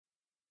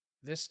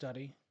This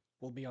study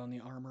will be on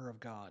the armor of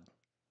God.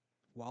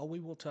 While we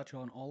will touch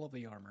on all of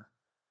the armor,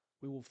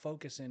 we will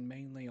focus in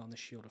mainly on the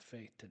shield of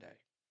faith today.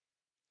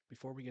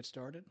 Before we get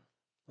started,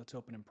 let's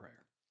open in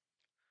prayer.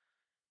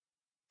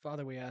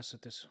 Father, we ask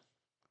that this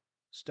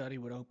study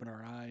would open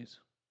our eyes,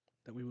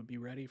 that we would be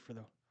ready for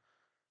the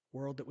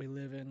world that we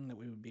live in, that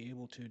we would be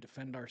able to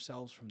defend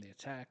ourselves from the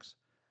attacks.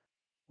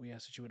 We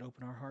ask that you would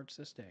open our hearts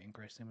this day. In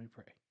Christ's name we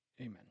pray.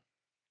 Amen.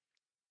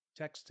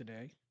 Text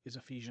today is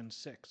Ephesians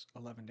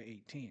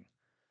 6:11-18.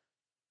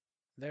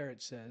 There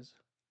it says,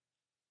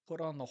 "Put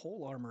on the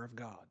whole armor of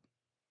God,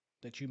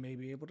 that you may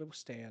be able to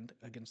stand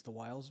against the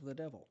wiles of the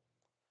devil.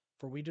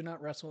 For we do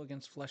not wrestle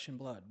against flesh and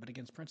blood, but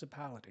against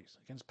principalities,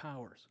 against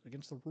powers,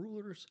 against the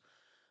rulers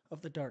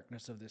of the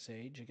darkness of this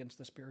age, against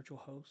the spiritual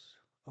hosts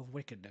of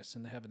wickedness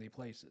in the heavenly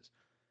places."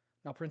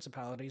 Now,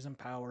 principalities and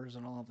powers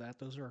and all of that,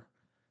 those are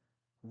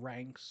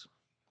ranks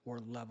or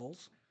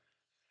levels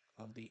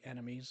of the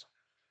enemies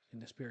in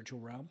the spiritual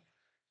realm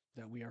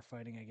that we are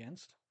fighting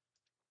against.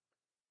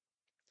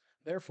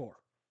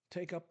 Therefore,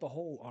 take up the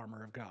whole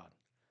armor of God,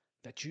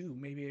 that you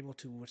may be able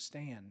to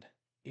withstand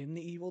in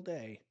the evil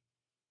day,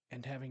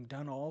 and having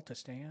done all to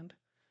stand,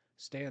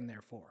 stand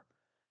therefore,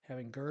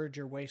 having girded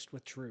your waist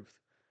with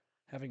truth,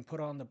 having put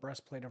on the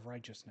breastplate of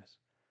righteousness,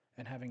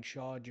 and having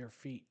shod your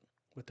feet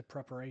with the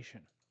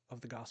preparation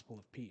of the gospel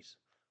of peace.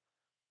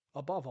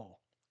 Above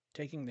all,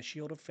 taking the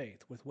shield of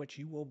faith with which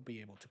you will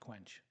be able to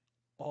quench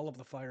all of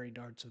the fiery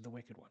darts of the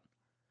wicked one,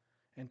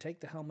 and take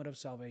the helmet of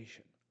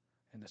salvation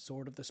and the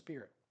sword of the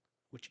Spirit,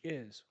 which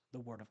is the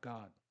word of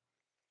God,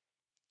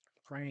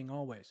 praying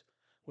always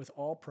with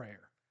all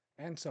prayer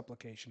and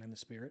supplication in the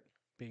Spirit,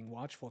 being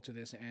watchful to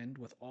this end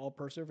with all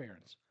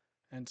perseverance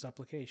and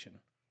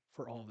supplication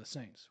for all the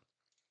saints.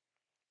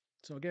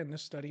 So again,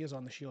 this study is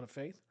on the shield of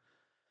faith,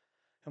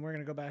 and we're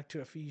going to go back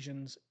to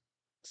Ephesians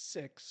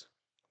 6,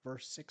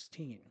 verse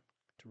 16,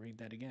 to read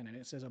that again. And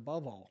it says,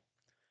 "Above all,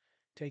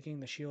 taking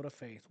the shield of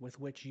faith, with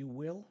which you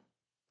will,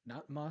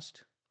 not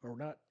must, or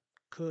not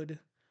could,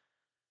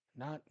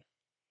 not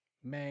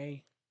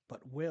may,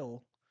 but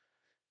will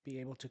be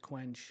able to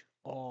quench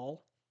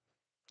all,"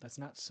 that's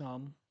not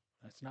some,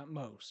 that's not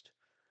most,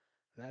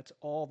 that's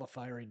all the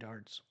fiery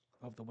darts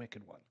of the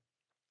wicked one.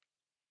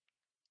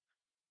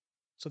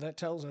 So that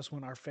tells us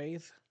when our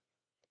faith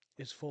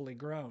is fully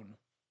grown,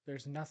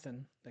 there's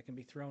nothing that can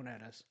be thrown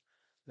at us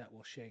that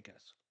will shake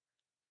us.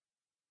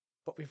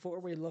 But before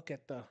we look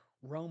at the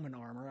Roman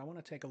armor, I want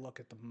to take a look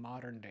at the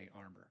modern day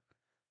armor,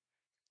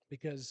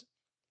 because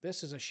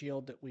this is a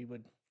shield that we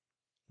would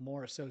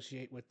more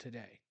associate with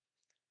today.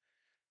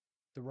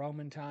 The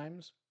Roman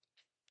times,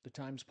 the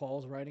times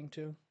Paul's writing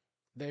to,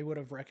 they would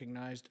have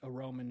recognized a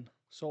Roman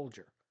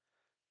soldier.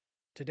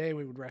 Today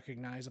we would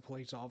recognize a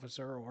police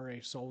officer or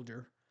a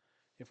soldier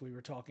if we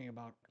were talking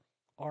about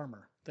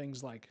armor,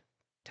 things like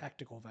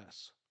tactical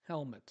vests,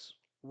 helmets,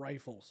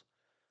 rifles,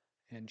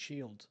 and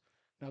shields.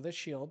 Now this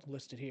shield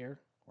listed here,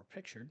 or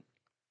pictured,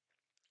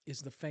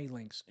 is the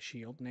phalanx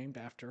shield, named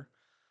after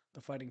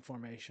the fighting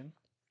formation.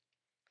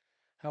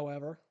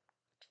 However,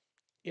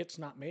 it's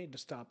not made to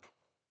stop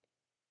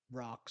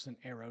rocks and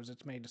arrows,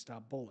 it's made to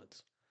stop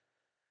bullets.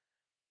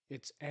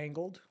 It's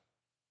angled,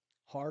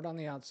 hard on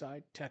the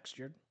outside,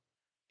 textured.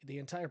 The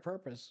entire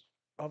purpose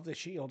of the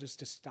shield is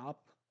to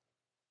stop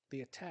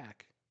the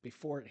attack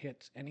before it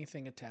hits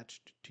anything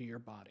attached to your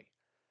body.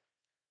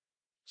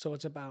 So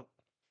it's about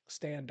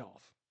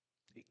standoff.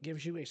 It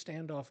gives you a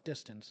standoff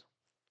distance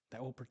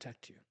that will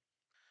protect you.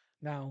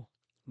 Now,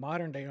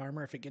 modern day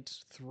armor, if it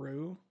gets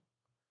through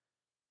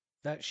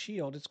that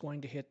shield, it's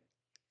going to hit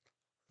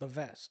the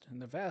vest.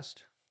 And the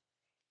vest,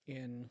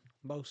 in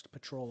most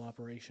patrol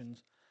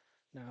operations,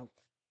 now,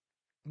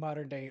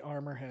 modern day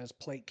armor has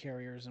plate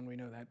carriers, and we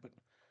know that, but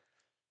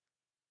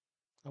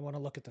I want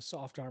to look at the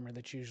soft armor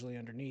that's usually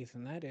underneath,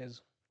 and that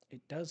is,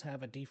 it does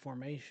have a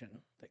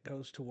deformation that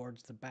goes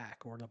towards the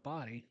back or the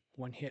body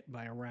when hit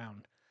by a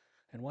round.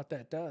 And what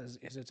that does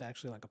is it's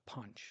actually like a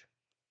punch.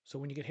 So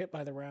when you get hit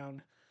by the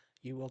round,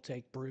 you will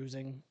take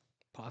bruising,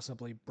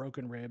 possibly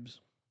broken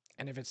ribs,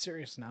 and if it's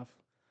serious enough,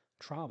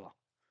 trauma.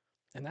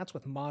 And that's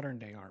with modern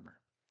day armor.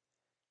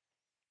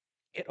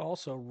 It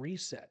also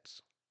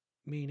resets,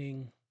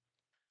 meaning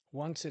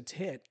once it's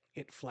hit,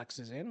 it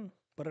flexes in,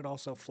 but it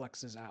also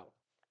flexes out.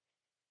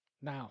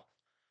 Now,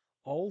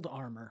 old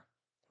armor,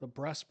 the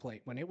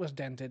breastplate, when it was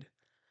dented,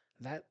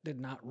 that did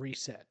not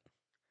reset.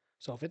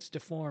 So if it's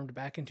deformed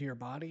back into your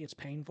body, it's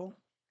painful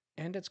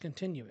and it's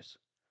continuous.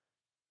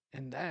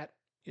 And that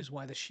is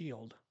why the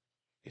shield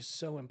is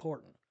so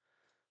important,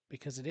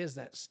 because it is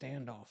that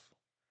standoff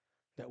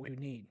that we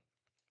need.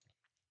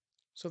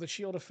 So the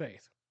shield of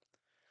faith.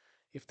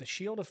 If the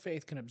shield of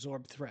faith can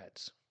absorb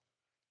threats,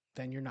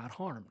 then you're not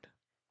harmed.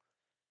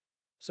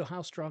 So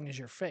how strong is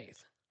your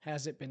faith?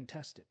 Has it been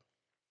tested?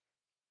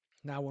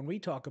 Now, when we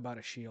talk about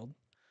a shield,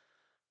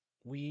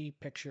 we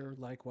picture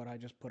like what I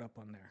just put up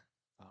on there.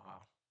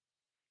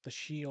 The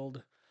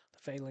shield, the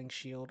phalanx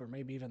shield, or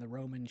maybe even the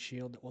Roman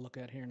shield that we'll look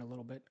at here in a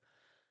little bit.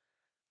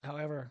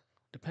 However,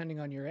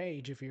 depending on your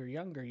age, if you're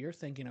younger, you're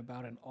thinking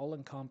about an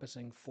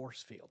all-encompassing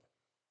force field.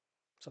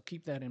 So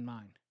keep that in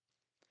mind.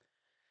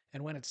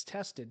 And when it's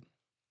tested,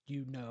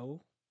 you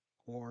know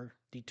or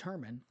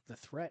determine the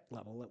threat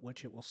level at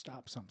which it will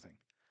stop something.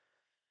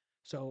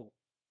 So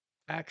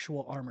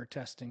actual armor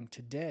testing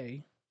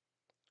today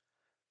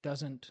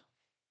doesn't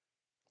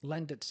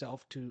lend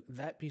itself to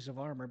that piece of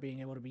armor being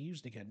able to be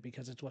used again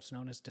because it's what's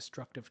known as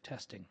destructive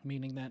testing,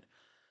 meaning that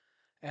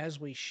as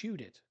we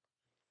shoot it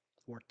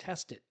or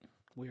test it,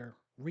 we are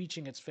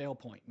reaching its fail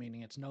point,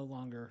 meaning it's no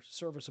longer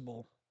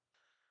serviceable.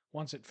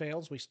 Once it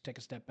fails, we take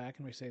a step back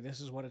and we say, this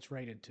is what it's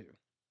rated to,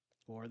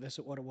 or this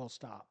is what it will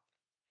stop.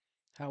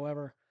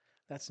 However,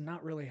 that's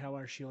not really how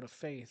our shield of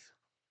faith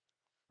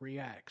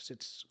reacts.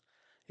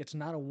 It's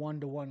not a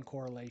one-to-one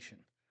correlation.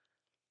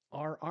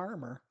 Our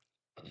armor,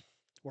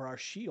 or our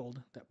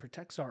shield that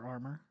protects our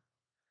armor,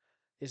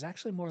 is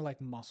actually more like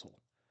muscle.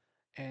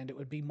 And it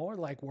would be more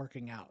like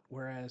working out.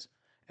 Whereas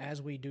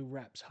as we do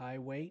reps, high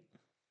weight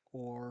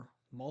or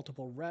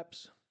multiple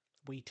reps,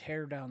 we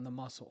tear down the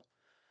muscle.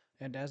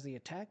 And as the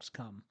attacks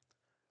come,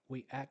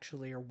 we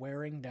actually are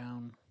wearing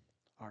down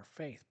our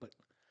faith. But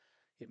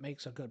it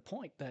makes a good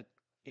point that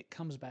it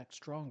comes back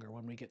stronger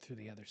when we get through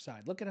the other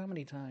side. Look at how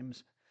many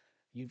times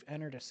you've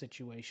entered a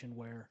situation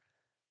where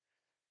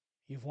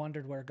you've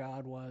wondered where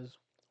God was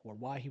or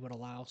why he would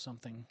allow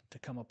something to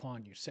come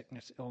upon you,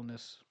 sickness,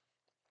 illness,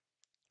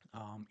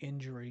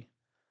 injury,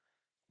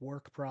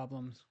 work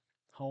problems,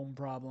 home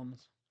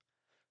problems,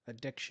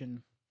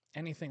 addiction,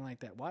 anything like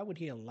that. Why would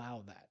he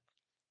allow that?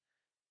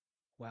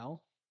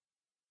 Well,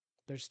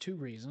 there's two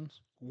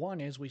reasons.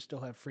 One is we still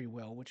have free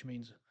will, which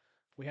means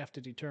we have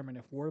to determine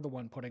if we're the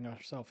one putting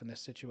ourselves in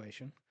this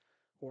situation.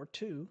 Or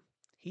two,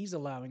 he's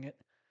allowing it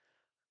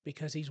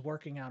because he's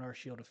working out our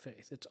shield of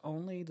faith. It's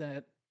only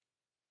that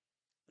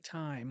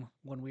time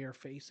when we are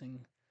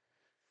facing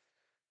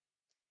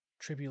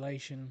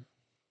tribulation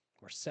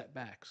or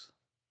setbacks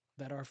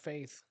that our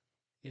faith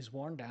is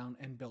worn down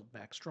and built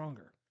back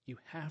stronger. You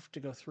have to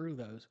go through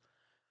those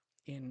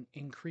in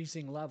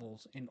increasing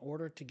levels in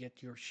order to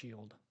get your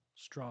shield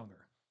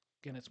stronger.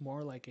 Again, it's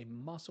more like a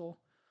muscle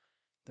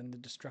than the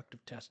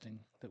destructive testing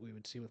that we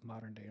would see with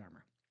modern day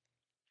armor.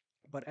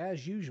 But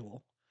as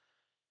usual,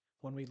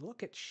 when we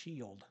look at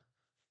shield,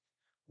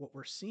 what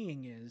we're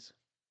seeing is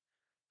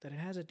that it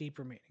has a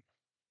deeper meaning.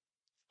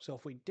 So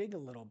if we dig a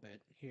little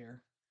bit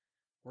here,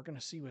 we're going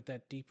to see what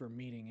that deeper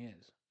meaning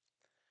is.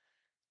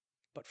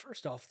 But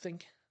first off,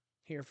 think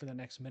here for the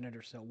next minute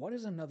or so. What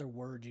is another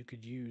word you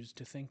could use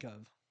to think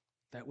of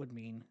that would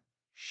mean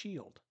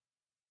shield?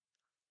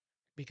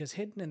 Because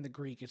hidden in the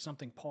Greek is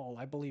something Paul,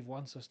 I believe,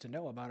 wants us to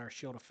know about our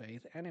shield of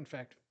faith, and in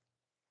fact,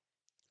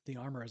 the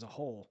armor as a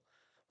whole.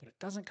 But it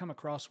doesn't come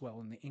across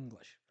well in the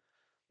English.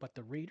 But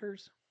the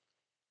readers,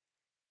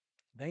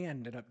 they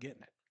ended up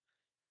getting it.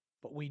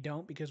 But we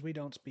don't because we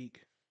don't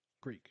speak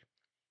Greek.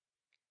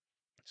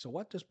 So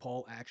what does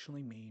Paul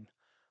actually mean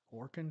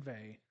or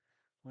convey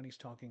when he's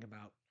talking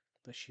about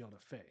the shield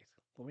of faith?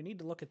 Well, we need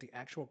to look at the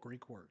actual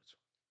Greek words.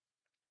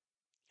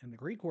 And the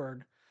Greek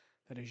word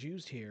that is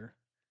used here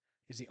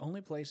is the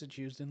only place it's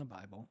used in the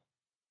Bible,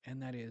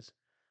 and that is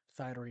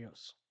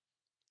thyreos.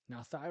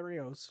 Now,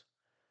 thyreos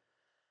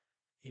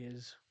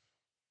is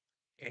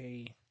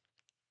a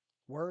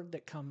word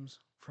that comes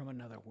from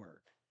another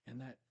word,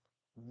 and that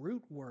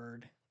root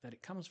word that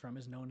it comes from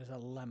is known as a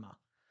lemma,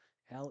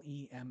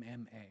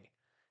 Lemma.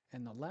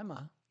 And the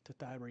lemma to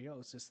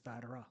thyreos is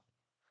thyra.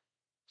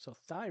 So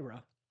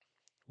thyra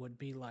would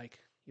be like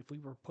if we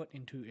were put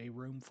into a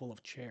room full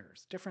of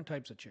chairs, different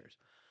types of chairs,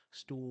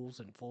 stools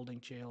and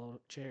folding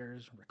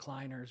chairs,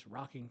 recliners,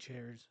 rocking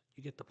chairs.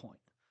 You get the point.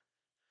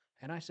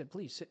 And I said,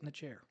 please sit in the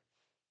chair.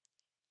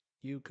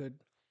 You could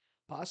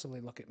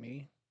possibly look at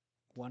me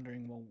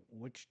wondering, well,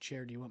 which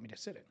chair do you want me to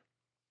sit in?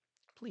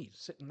 Please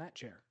sit in that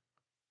chair.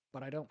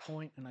 But I don't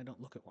point and I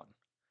don't look at one.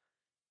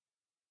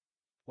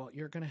 Well,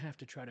 you're going to have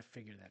to try to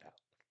figure that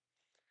out.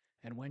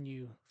 And when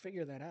you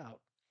figure that out,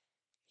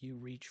 you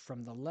reach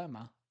from the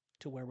lemma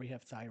to where we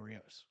have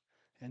thyreos.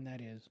 And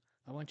that is,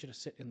 I want you to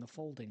sit in the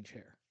folding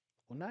chair.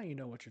 Well, now you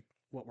know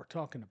what we're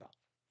talking about.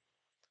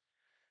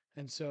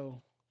 And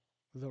so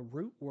the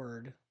root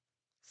word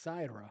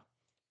thyra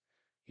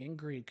in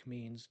Greek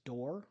means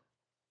door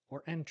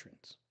or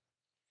entrance.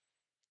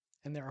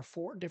 And there are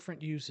 4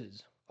 different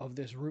uses of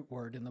this root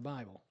word in the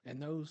Bible.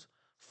 And those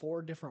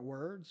 4 different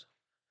words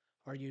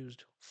are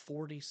used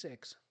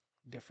 46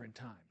 different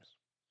times.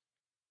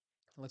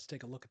 Let's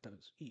take a look at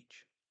those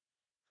each.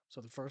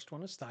 So the first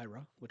one is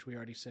thyra, which we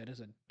already said is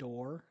a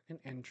door, an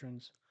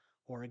entrance,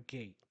 or a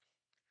gate.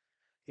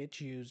 It's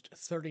used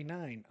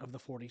 39 of the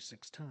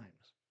 46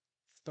 times.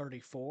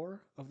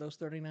 34 of those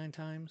 39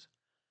 times,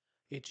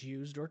 it's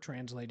used or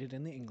translated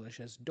in the English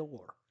as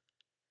door.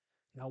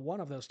 Now, one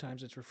of those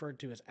times it's referred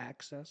to as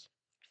access,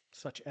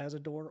 such as a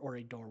door or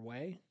a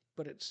doorway,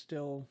 but it's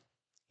still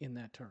in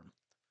that term.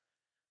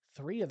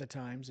 3 of the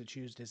times it's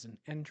used as an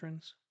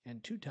entrance,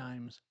 and 2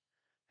 times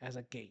as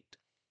a gate.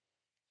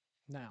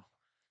 Now,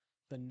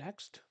 the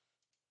next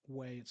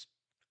way it's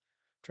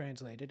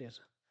translated is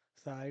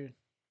I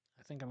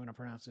think I'm going to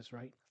pronounce this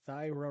right,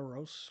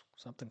 thyroros,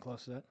 something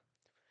close to that,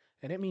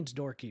 and it means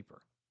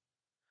doorkeeper.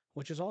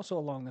 which is also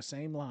along the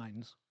same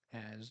lines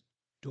as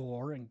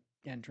door and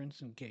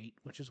entrance and gate,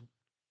 which is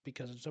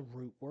because it's a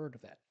root word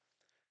of that.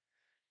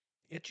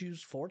 It's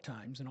used 4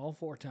 times, and all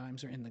 4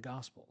 times are in the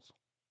Gospels.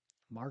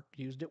 Mark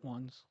used it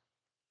once,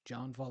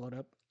 John followed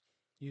up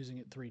using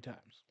it 3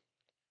 times.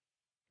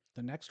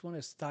 The next one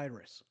is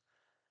thyrus.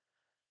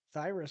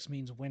 Thyrus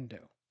means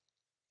window.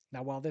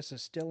 Now, while this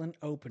is still an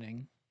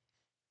opening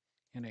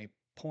and a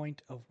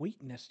point of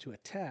weakness to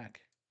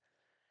attack,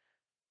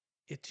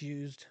 it's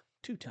used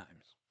 2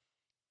 times,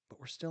 but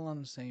we're still on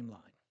the same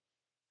line,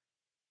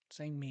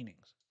 same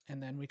meanings.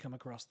 And then we come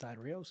across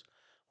thyrios,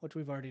 which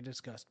we've already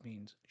discussed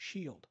means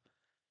shield.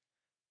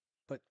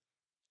 But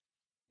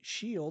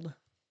shield,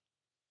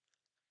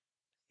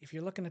 if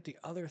you're looking at the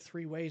other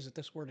 3 ways that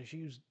this word is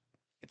used,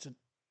 it's a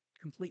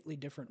completely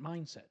different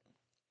mindset.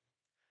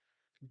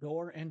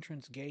 Door,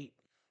 entrance, gate,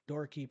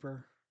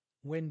 doorkeeper,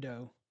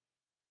 window,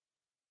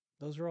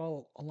 those are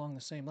all along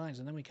the same lines.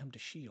 And then we come to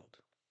shield.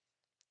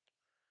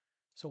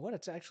 So what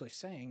it's actually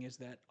saying is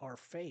that our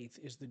faith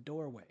is the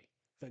doorway,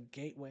 the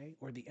gateway,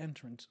 or the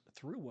entrance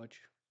through which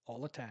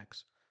all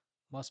attacks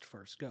must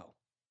first go.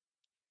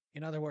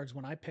 In other words,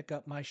 when I pick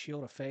up my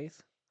shield of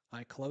faith,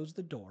 I close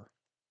the door,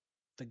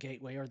 the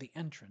gateway, or the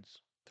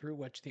entrance through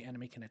which the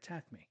enemy can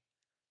attack me.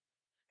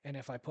 And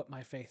if I put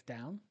my faith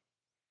down,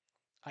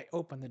 I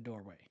open the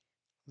doorway,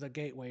 the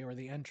gateway, or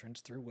the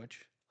entrance through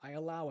which I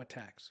allow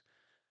attacks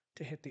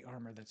to hit the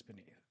armor that's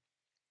beneath.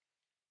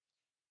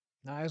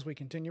 Now, as we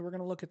continue, we're going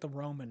to look at the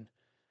Roman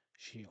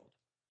shield.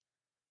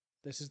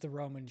 This is the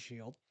Roman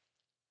shield.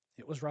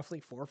 It was roughly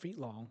 4 feet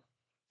long,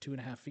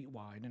 2.5 feet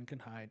wide, and could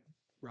hide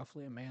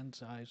roughly a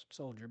man-sized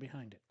soldier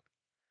behind it.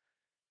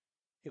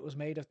 It was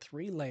made of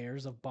 3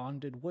 layers of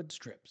bonded wood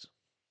strips,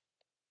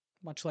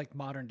 much like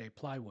modern-day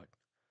plywood.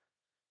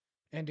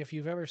 And if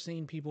you've ever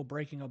seen people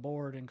breaking a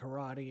board in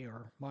karate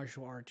or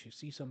martial arts, you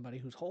see somebody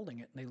who's holding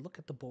it, and they look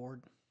at the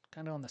board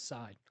kind of on the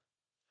side.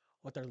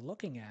 What they're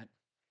looking at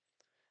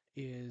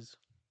is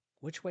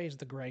which way is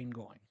the grain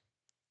going.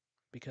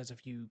 Because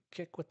if you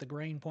kick with the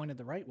grain pointed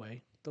the right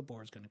way, the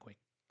board's going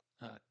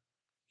to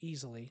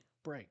easily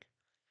break.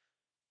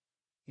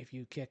 If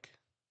you kick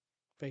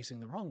facing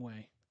the wrong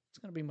way, it's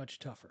going to be much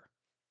tougher.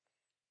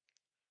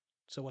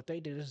 So what they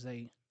did is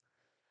they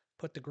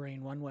put the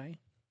grain one way,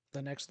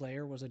 the next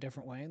layer was a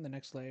different way, and the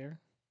next layer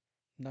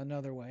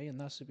another way, and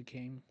thus it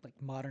became like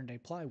modern-day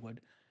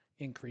plywood,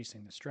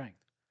 increasing the strength.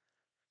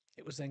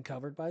 It was then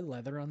covered by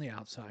leather on the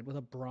outside with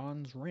a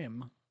bronze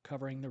rim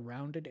covering the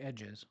rounded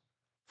edges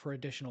for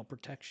additional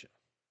protection.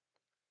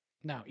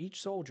 Now,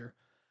 each soldier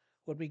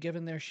would be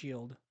given their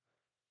shield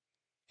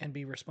and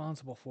be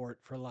responsible for it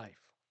for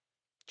life,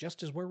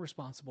 just as we're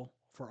responsible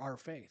for our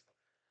faith.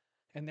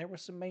 And there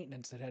was some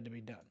maintenance that had to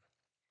be done.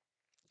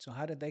 So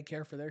how did they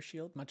care for their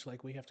shield, much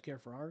like we have to care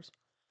for ours?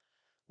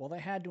 Well, they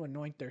had to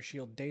anoint their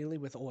shield daily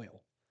with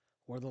oil,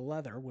 or the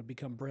leather would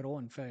become brittle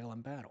and fail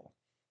in battle.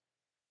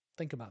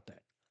 Think about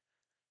that.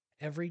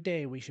 Every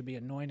day we should be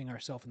anointing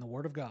ourselves in the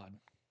Word of God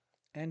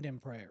and in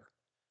prayer,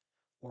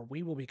 or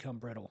we will become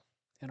brittle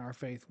and our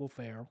faith will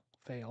fail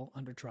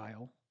under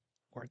trial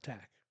or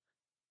attack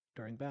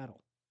during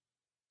battle.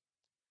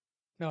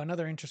 Now,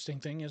 another interesting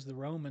thing is the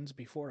Romans,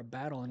 before a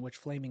battle in which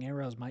flaming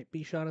arrows might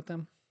be shot at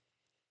them,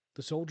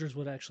 the soldiers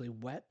would actually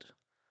wet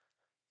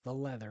the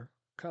leather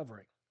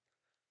covering,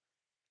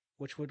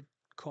 which would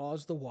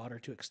cause the water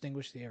to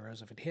extinguish the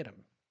arrows if it hit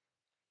them.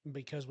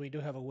 Because we do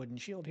have a wooden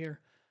shield here,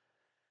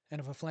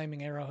 and if a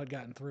flaming arrow had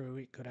gotten through,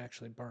 it could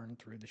actually burn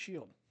through the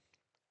shield.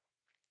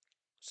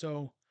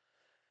 So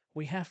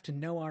we have to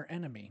know our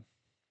enemy,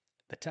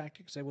 the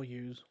tactics they will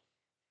use,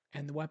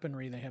 and the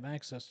weaponry they have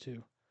access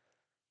to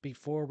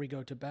before we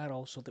go to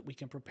battle so that we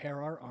can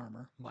prepare our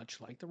armor,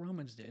 much like the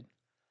Romans did,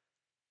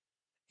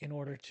 in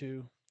order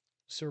to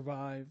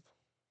survive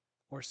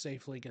or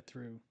safely get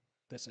through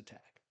this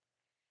attack.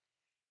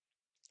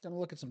 Going to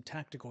look at some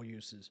tactical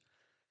uses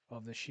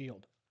of the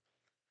shield.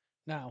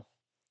 Now,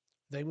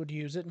 they would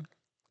use it,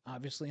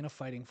 obviously, in a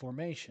fighting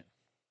formation.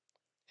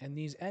 And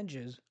these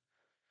edges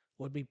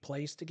would be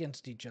placed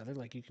against each other,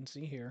 like you can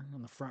see here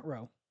on the front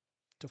row,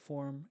 to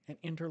form an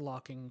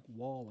interlocking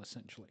wall,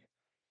 essentially.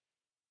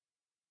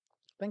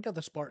 Think of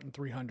the Spartan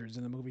 300s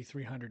in the movie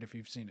 300 if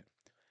you've seen it.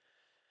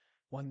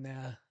 When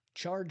the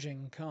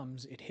charging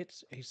comes, it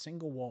hits a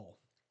single wall,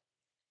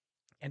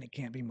 and it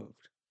can't be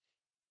moved.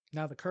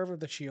 Now, the curve of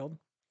the shield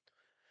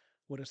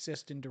would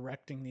assist in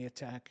directing the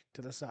attack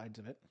to the sides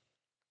of it.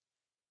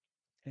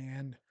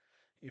 And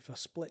if a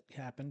split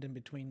happened in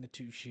between the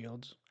 2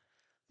 shields,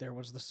 there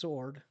was the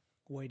sword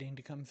waiting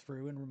to come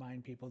through and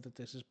remind people that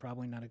this is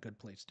probably not a good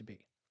place to be.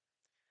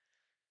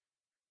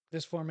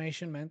 This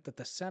formation meant that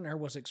the center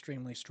was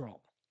extremely strong.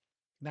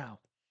 Now,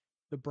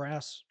 the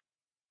brass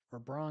or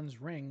bronze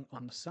ring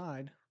on the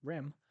side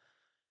rim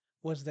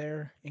was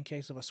there in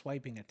case of a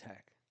swiping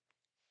attack,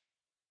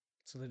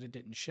 so that it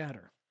didn't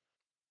shatter.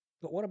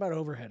 But what about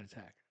overhead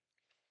attack?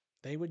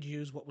 They would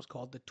use what was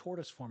called the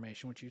tortoise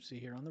formation, which you see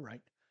here on the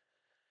right,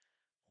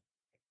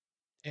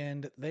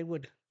 and they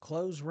would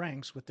close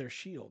ranks with their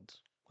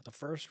shields, with the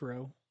first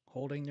row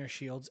holding their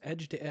shields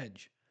edge to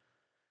edge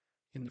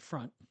in the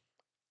front,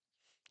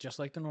 just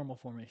like the normal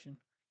formation.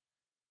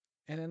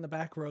 And then the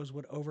back rows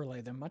would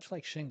overlay them, much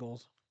like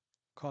shingles,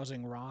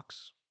 causing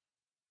rocks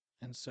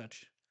and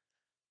such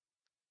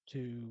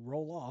to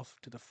roll off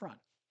to the front.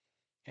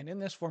 And in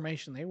this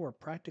formation, they were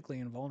practically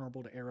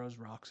invulnerable to arrows,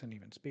 rocks, and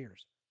even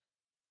spears.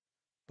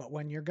 But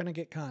when you're going to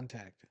get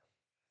contact,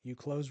 you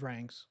close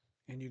ranks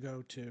and you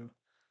go to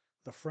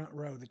the front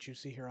row that you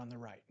see here on the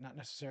right. Not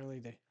necessarily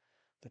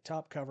the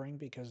top covering,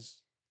 because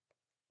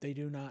they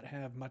do not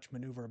have much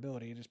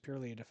maneuverability. It is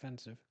purely a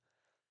defensive.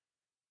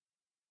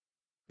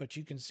 But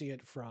you can see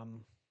it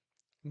from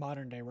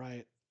modern day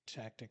riot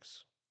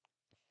tactics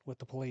with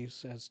the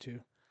police as to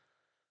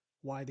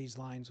why these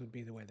lines would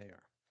be the way they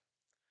are.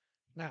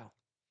 Now,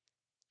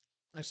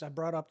 as I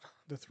brought up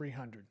the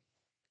 300,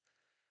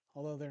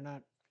 although they're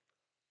not,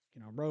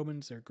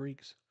 Romans, they're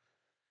Greeks,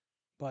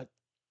 but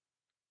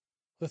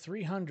the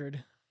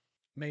 300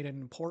 made an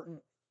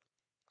important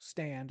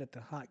stand at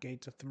the hot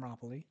gates of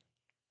Thermopylae,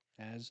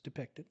 as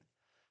depicted,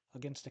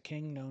 against a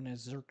king known as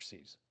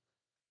Xerxes.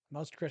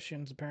 Most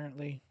Christians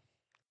apparently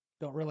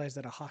don't realize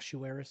that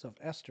Ahasuerus of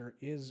Esther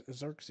is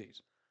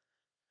Xerxes.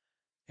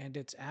 And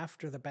it's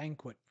after the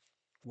banquet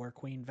where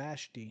Queen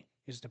Vashti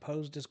is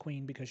deposed as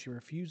queen because she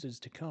refuses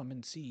to come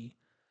and see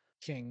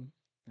King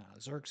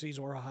Xerxes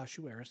or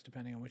Ahasuerus,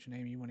 depending on which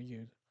name you want to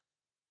use.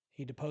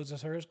 He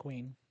deposes her as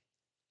queen.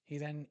 He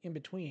then, in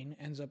between,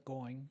 ends up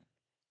going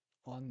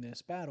on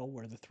this battle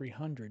where the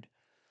 300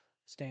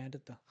 stand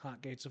at the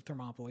hot gates of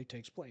Thermopylae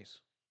takes place.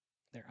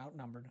 They're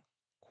outnumbered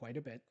quite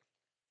a bit,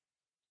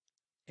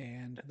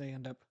 and they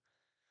end up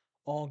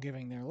all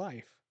giving their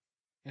life.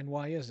 And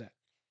why is that?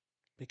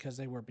 Because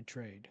they were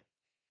betrayed.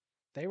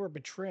 They were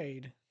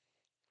betrayed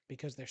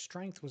because their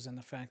strength was in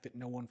the fact that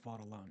no one fought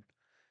alone.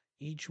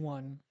 Each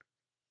one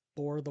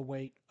bore the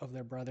weight of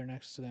their brother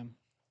next to them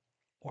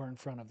or in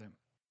front of them.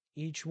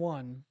 Each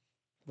one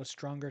was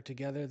stronger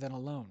together than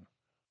alone.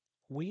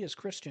 We as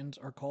Christians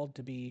are called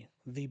to be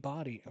the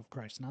body of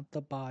Christ, not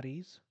the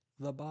bodies,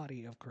 the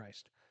body of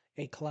Christ.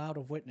 A cloud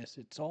of witness.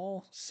 It's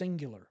all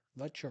singular.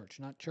 The church,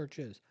 not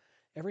churches.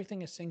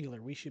 Everything is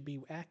singular. We should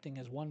be acting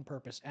as one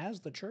purpose, as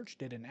the church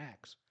did in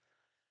Acts.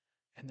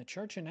 And the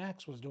church in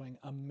Acts was doing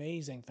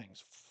amazing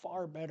things,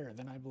 far better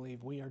than I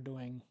believe we are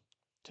doing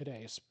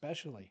today,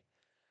 especially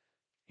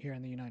here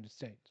in the United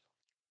States.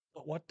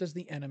 But what does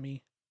the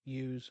enemy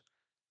use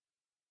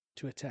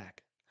to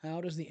attack? How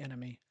does the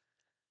enemy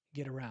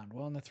get around?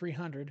 Well, in the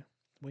 300,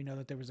 we know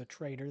that there was a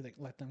traitor that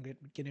let them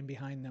get in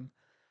behind them,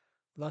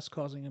 thus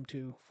causing them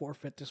to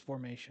forfeit this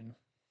formation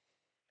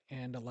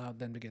and allowed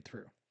them to get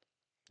through.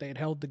 They had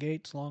held the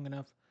gates long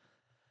enough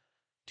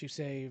to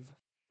save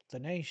the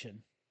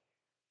nation.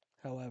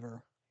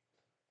 However,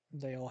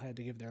 they all had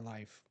to give their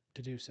life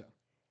to do so.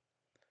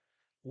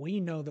 We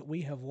know that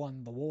we have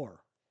won the war.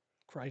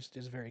 Christ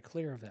is very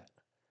clear of that.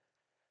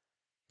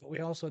 But we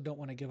also don't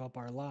want to give up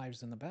our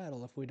lives in the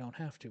battle if we don't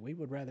have to. We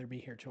would rather be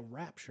here to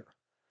rapture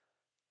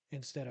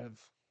instead of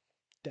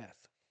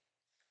death.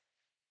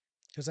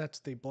 Because that's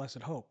the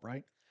blessed hope,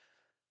 right?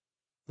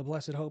 The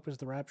blessed hope is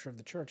the rapture of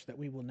the church, that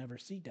we will never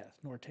see death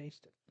nor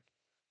taste it.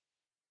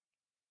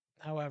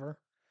 However,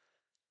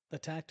 the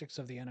tactics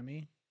of the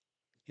enemy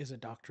is a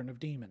doctrine of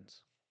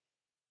demons.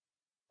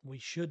 We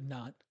should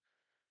not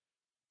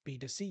be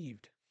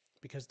deceived,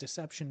 because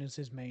deception is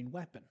his main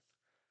weapon.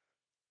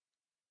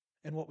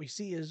 And what we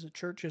see is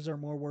churches are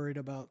more worried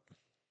about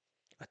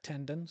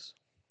attendance,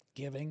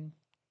 giving,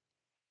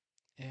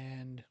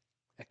 and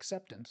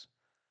acceptance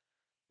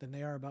than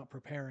they are about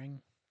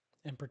preparing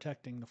and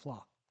protecting the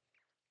flock.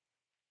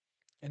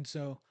 And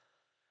so,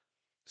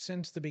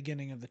 since the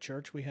beginning of the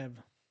church, we have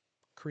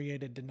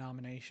created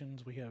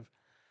denominations, we have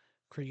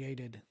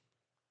created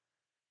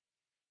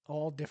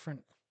all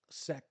different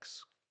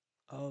sects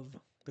of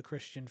the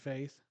Christian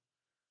faith.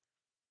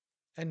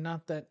 And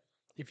not that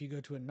if you go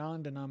to a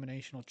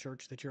non-denominational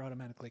church that you're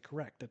automatically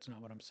correct. That's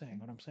not what I'm saying.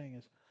 What I'm saying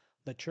is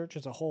the church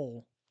as a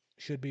whole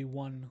should be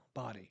one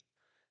body,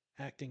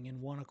 acting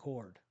in one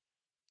accord.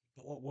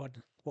 But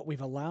what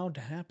we've allowed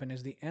to happen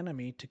is the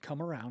enemy to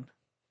come around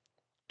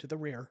to the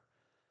rear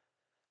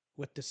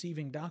with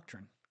deceiving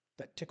doctrine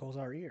that tickles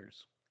our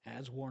ears,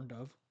 as warned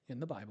of in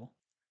the Bible.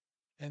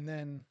 And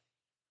then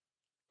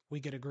we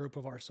get a group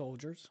of our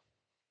soldiers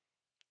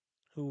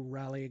who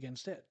rally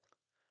against it.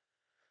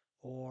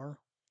 Or,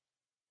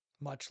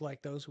 much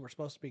like those who are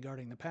supposed to be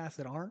guarding the path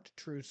that aren't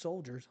true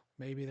soldiers,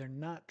 maybe they're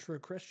not true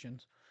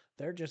Christians,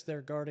 they're just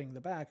there guarding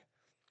the back,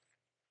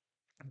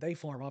 they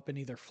form up and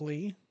either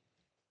flee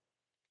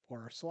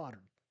or are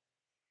slaughtered.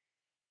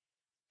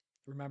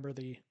 Remember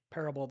the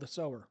parable of the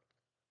sower,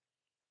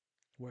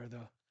 where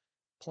the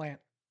plant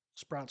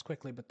sprouts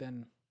quickly but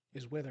then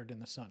is withered in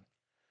the sun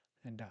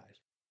and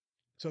dies.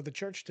 So the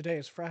church today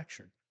is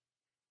fractured.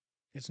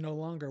 It's no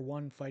longer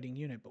one fighting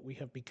unit, but we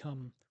have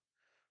become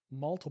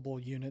multiple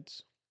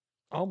units,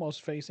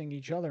 almost facing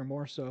each other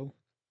more so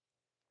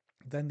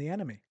than the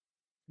enemy.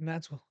 And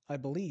that's, I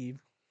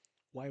believe,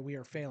 why we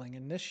are failing.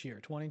 In this year,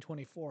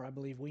 2024, I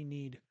believe we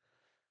need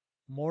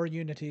more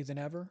unity than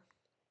ever.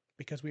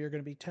 because we are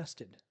going to be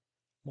tested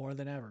more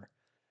than ever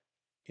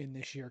in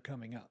this year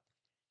coming up.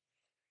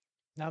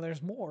 Now,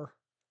 there's more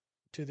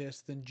to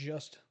this than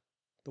just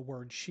the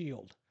word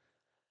shield.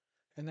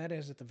 And that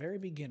is at the very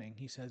beginning,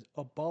 he says,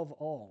 above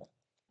all,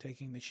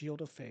 taking the shield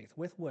of faith,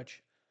 with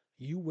which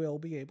you will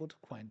be able to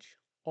quench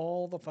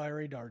all the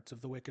fiery darts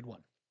of the wicked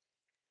one.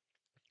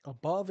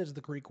 Above is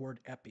the Greek word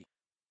epi.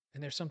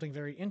 And there's something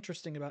very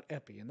interesting about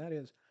epi, and that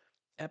is,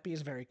 epi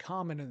is very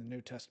common in the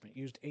New Testament,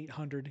 used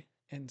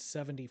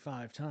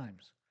 875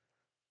 times.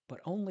 But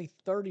only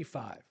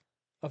 35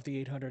 of the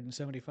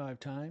 875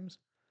 times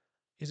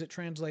is it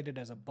translated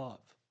as above.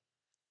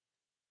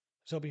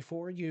 So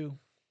before you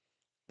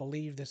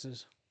believe this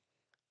is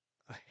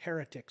a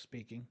heretic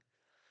speaking,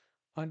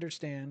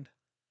 understand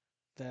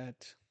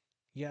that,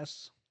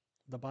 yes,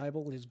 the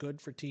Bible is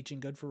good for teaching,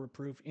 good for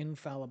reproof,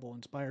 infallible,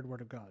 inspired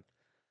Word of God.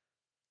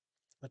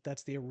 But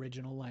that's the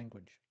original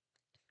language.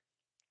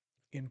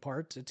 In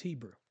parts, it's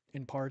Hebrew.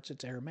 In parts,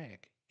 it's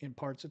Aramaic. In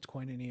parts, it's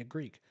Koinonia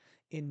Greek.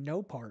 In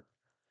no part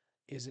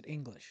is it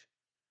English.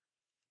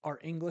 Our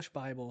English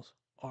Bibles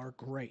are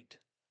great.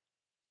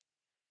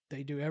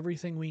 They do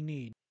everything we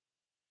need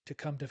to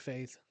come to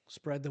faith,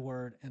 spread the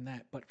word, and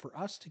that. But for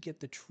us to get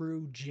the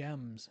true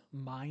gems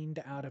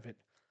mined out of it,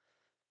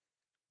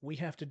 we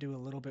have to do a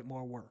little bit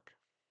more work.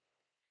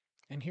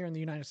 And here in the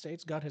United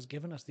States, God has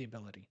given us the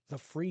ability, the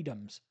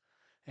freedoms,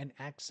 and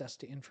access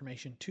to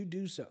information to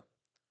do so.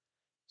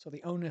 So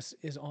the onus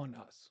is on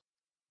us.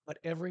 But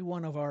every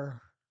one of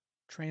our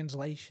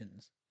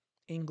translations,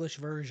 English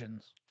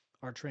versions,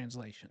 are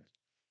translations,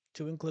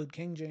 to include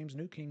King James,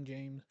 New King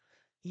James,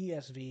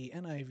 ESV,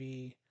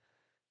 NIV,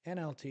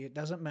 NLT, it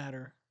doesn't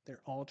matter.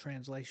 They're all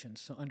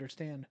translations. So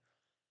understand,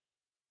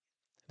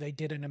 they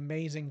did an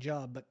amazing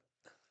job, but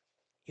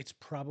it's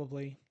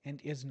probably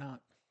and is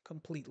not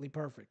completely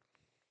perfect.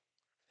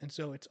 And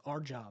so it's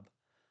our job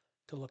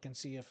to look and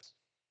see if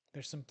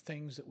there's some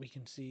things that we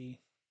can see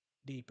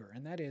deeper.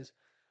 And that is,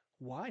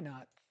 why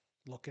not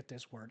look at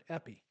this word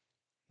epi?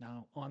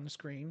 Now, on the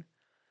screen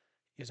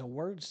is a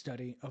word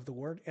study of the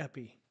word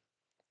epi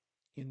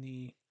in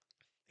the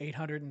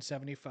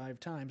 875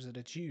 times that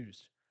it's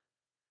used.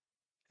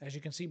 As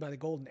you can see by the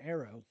golden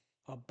arrow,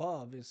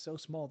 above is so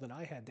small that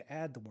I had to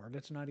add the word.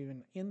 It's not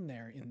even in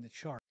there in the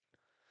chart.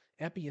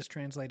 Epi is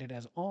translated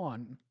as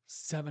on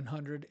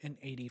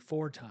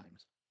 784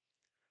 times.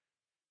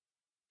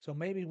 So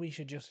maybe we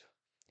should just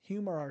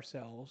humor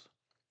ourselves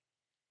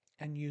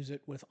and use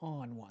it with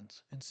on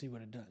once and see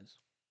what it does.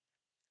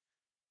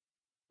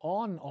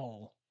 On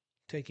all,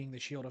 taking the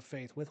shield of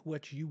faith, with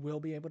which you will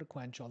be able to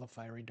quench all the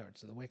fiery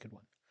darts of the wicked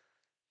one.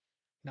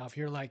 Now, if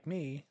you're like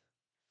me,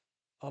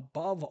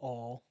 above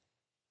all,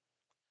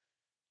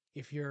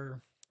 if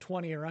you're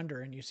 20 or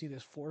under and you see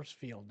this force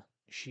field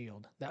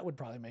shield, that would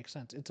probably make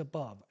sense. It's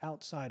above,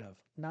 outside of,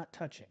 not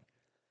touching.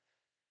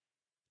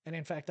 And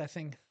in fact, I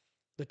think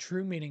the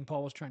true meaning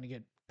Paul was trying to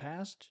get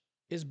past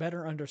is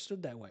better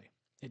understood that way.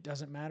 It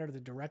doesn't matter the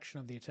direction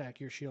of the attack,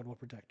 your shield will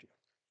protect you.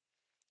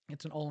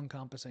 It's an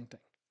all-encompassing thing.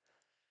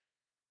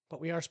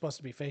 But we are supposed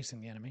to be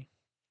facing the enemy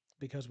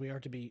because we are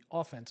to be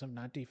offensive,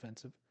 not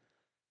defensive.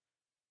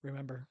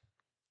 Remember,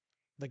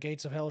 the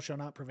gates of hell shall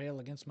not prevail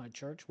against my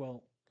church.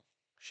 Well,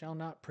 shall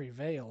not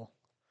prevail.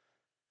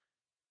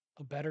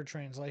 A better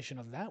translation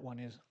of that one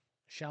is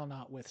shall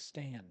not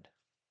withstand.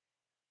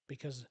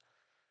 Because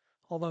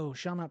although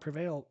shall not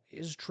prevail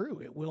is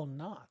true, it will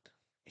not.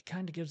 It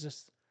kind of gives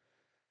us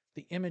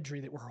the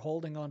imagery that we're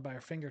holding on by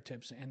our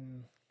fingertips,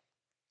 and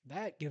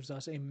that gives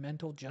us a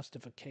mental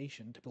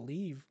justification to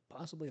believe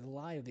possibly the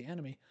lie of the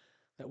enemy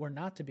that we're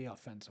not to be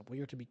offensive, we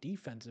are to be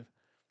defensive,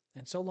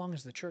 and so long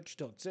as the church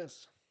still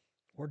exists,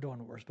 we're doing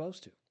what we're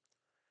supposed to.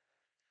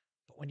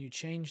 But when you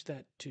change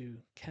that to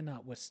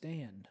cannot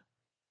withstand,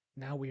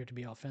 now we are to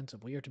be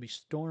offensive. We are to be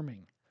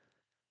storming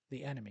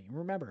the enemy.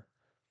 Remember,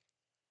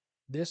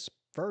 this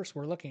verse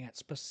we're looking at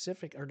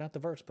specific, or not the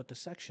verse, but the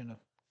section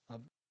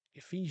of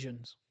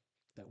Ephesians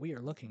that we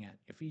are looking at,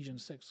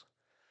 Ephesians 6,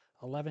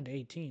 11 to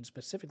 18,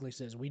 specifically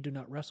says, we do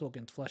not wrestle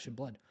against flesh and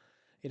blood.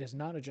 It is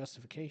not a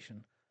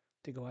justification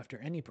to go after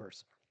any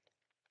person,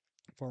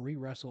 for we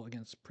wrestle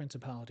against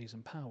principalities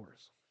and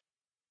powers.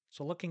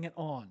 So looking at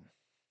on,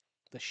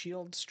 the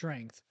shield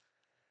strength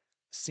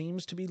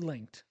seems to be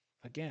linked.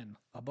 Again,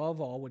 above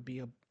all would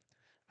be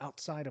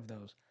outside of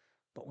those.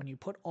 But when you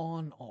put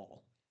on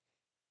all,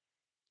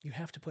 you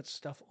have to put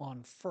stuff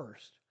on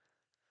first.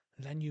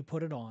 Then you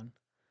put it on.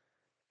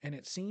 And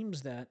it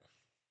seems that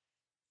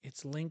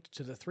it's linked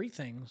to the three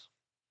things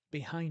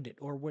behind it,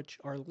 or which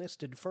are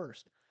listed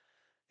first.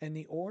 And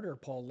the order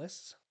Paul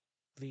lists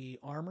the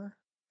armor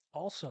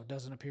also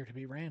doesn't appear to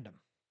be random.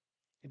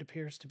 It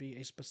appears to be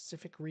a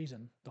specific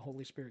reason the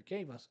Holy Spirit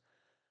gave us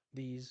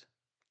these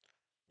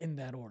in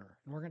that order.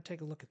 And we're going to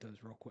take a look at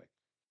those real quick.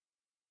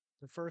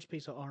 The first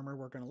piece of armor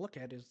we're going to look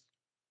at is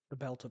the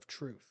belt of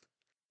truth.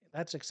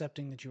 That's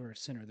accepting that you are a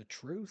sinner. The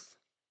truth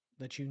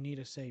that you need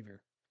a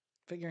Savior.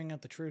 Figuring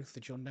out the truth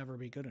that you'll never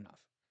be good enough.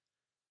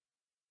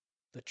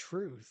 The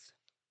truth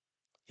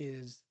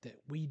is that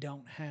we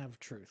don't have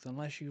truth.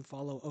 Unless you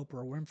follow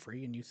Oprah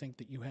Winfrey and you think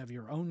that you have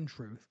your own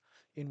truth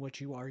in which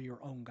you are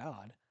your own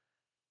God,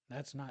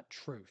 that's not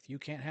truth. You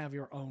can't have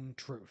your own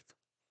truth.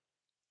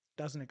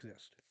 It doesn't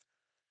exist.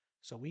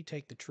 So we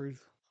take the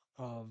truth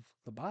of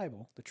the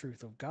Bible, the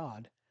truth of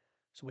God,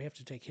 so we have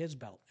to take his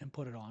belt and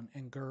put it on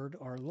and gird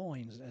our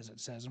loins, as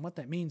it says. And what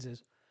that means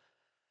is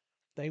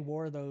they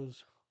wore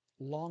those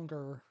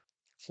longer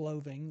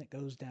clothing that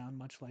goes down,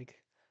 much like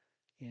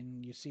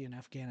you see in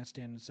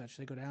Afghanistan and such.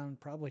 They go down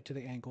probably to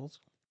the ankles.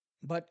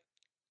 But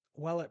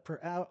while it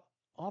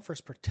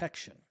offers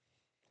protection,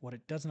 what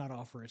it does not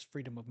offer is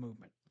freedom of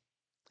movement.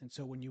 And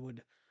so when you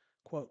would,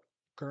 quote,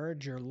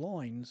 gird your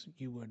loins,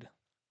 you would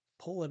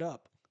pull it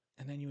up,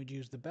 and then you would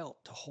use the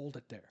belt to hold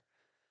it there,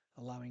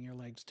 allowing your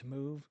legs to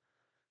move,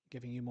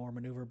 giving you more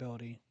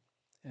maneuverability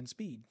and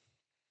speed.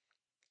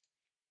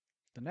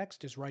 The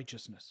next is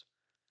righteousness.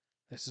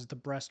 This is the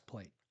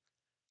breastplate.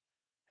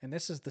 And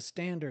this is the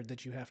standard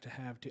that you have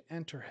to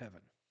enter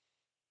heaven.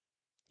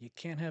 You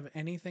can't have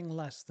anything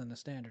less than the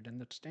standard, and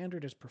the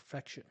standard is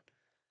perfection.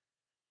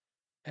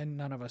 And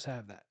none of us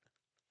have that.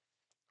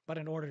 But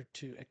in order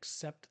to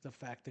accept the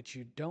fact that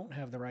you don't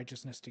have the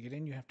righteousness to get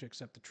in, you have to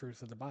accept the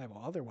truth of the Bible.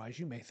 Otherwise,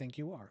 you may think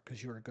you are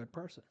because you're a good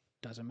person.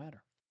 Doesn't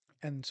matter.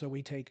 And so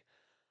we take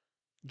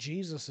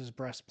Jesus's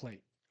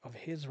breastplate of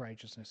his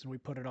righteousness and we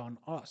put it on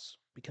us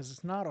because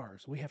it's not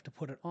ours. We have to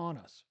put it on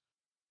us.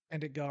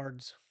 And it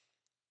guards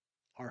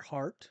our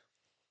heart,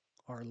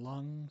 our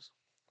lungs,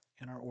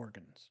 and our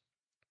organs.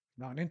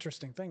 Now, an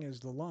interesting thing is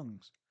the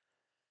lungs.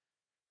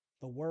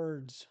 The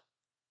words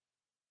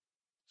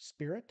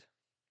spirit,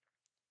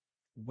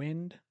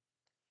 wind,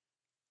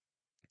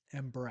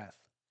 and breath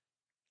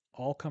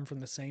all come from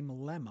the same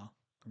lemma,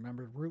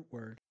 remember the root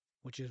word,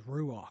 which is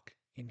ruach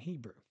in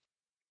Hebrew.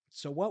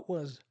 So what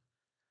was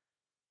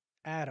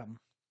Adam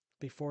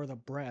before the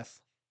breath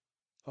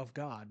of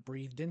God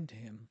breathed into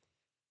him?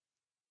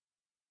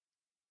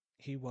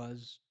 He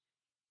was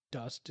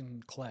dust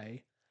and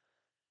clay,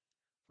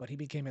 but he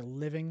became a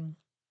living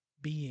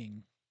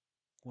being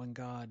when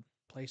God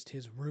placed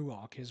his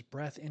ruach, his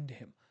breath, into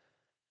him.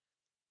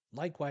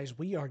 Likewise,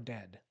 we are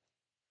dead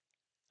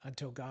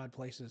until God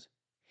places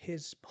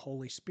his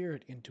Holy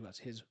Spirit into us,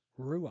 his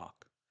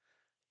ruach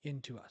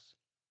into us.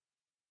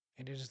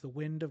 And it is the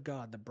wind of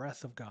God, the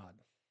breath of God.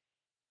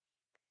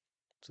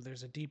 So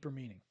there's a deeper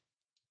meaning.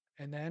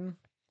 And then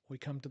we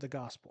come to the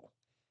gospel,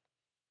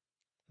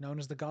 known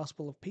as the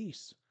gospel of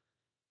peace.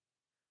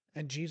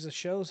 And Jesus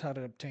shows how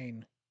to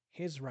obtain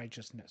his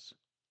righteousness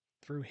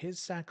through his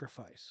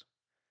sacrifice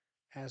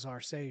as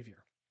our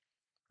Savior.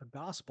 The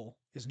gospel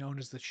is known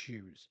as the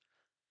shoes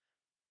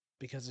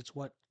because it's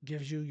what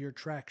gives you your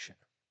traction.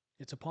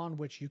 It's upon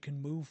which you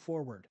can move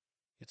forward.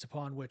 It's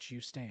upon which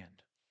you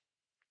stand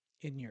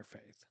in your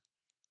faith.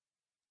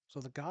 So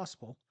the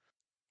gospel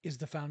is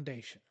the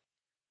foundation,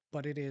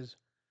 but it is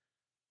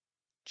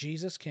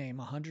Jesus came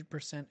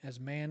 100% as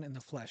man in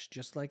the flesh,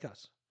 just like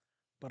us,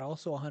 but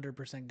also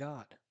 100%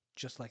 God,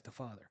 just like the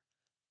Father.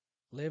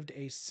 Lived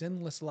a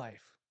sinless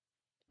life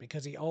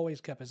because he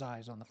always kept his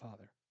eyes on the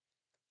Father.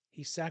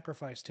 He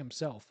sacrificed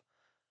himself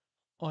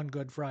on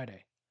Good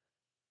Friday.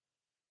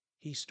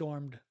 He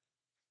stormed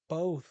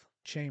both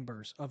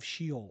chambers of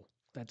Sheol,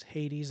 that's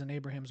Hades and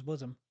Abraham's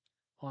bosom,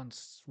 on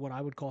what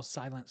I would call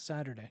Silent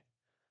Saturday.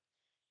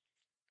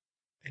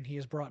 And he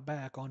is brought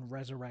back on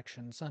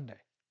Resurrection Sunday.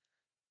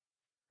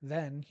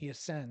 Then he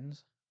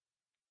ascends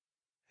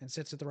and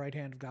sits at the right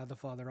hand of God the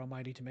Father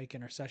Almighty to make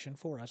intercession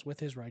for us with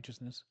his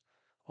righteousness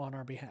on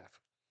our behalf.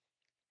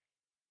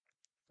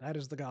 That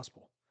is the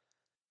gospel.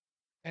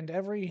 And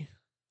I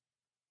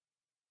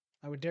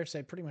would dare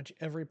say pretty much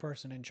every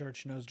person in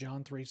church knows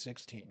John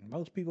 3:16.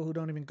 Most people who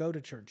don't even go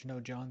to church know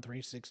John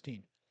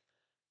 3:16.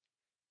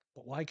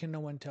 But why can no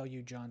one tell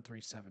you John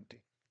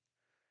 3:17?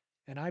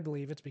 And I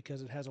believe it's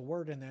because it has a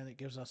word in there that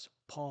gives us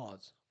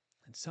pause,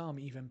 and some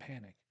even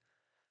panic.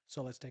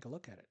 So let's take a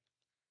look at it.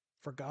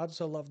 For God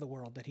so loved the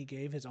world that he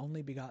gave his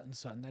only begotten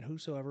Son, that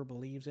whosoever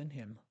believes in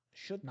him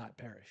should not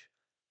perish,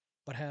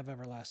 but have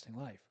everlasting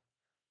life.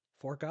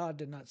 For God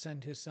did not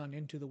send his Son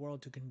into the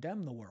world to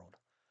condemn the world,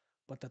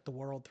 but that the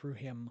world through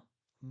him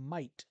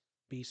might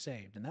be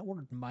saved. And that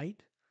word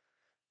might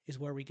is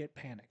where we get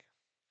panic.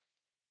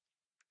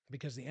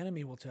 Because the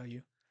enemy will tell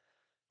you,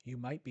 you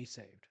might be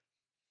saved,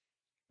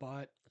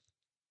 but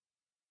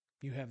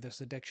you have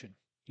this addiction.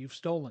 You've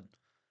stolen.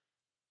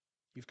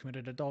 You've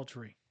committed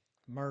adultery,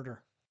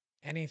 murder,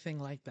 anything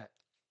like that.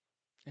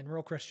 And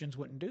real Christians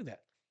wouldn't do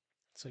that.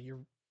 So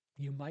you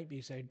might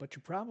be saved, but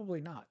you're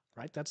probably not,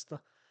 right? That's the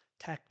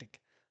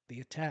tactic, the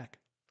attack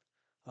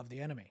of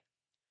the enemy.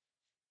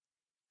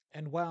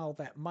 And while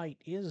that might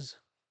is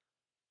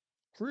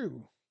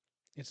true,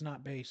 it's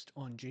not based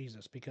on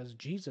Jesus, because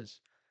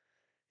Jesus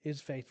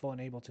is faithful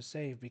and able to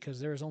save, because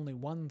there is only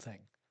one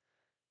thing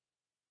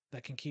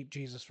that can keep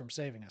Jesus from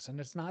saving us. And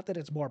it's not that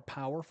it's more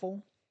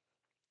powerful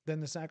than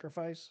the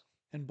sacrifice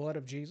and blood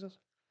of Jesus.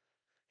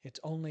 It's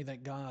only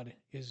that God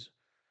is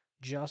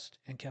just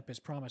and kept his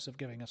promise of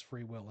giving us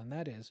free will, and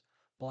that is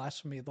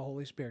Blasphemy of the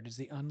Holy Spirit is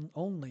the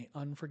only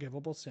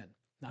unforgivable sin.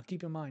 Now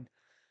keep in mind,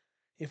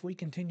 if we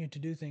continue to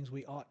do things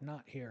we ought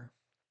not here,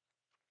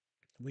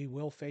 we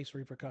will face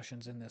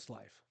repercussions in this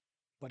life.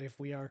 But if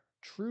we are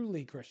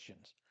truly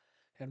Christians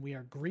and we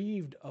are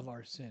grieved of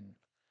our sin,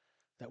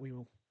 that we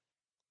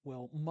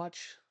will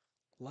much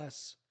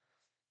less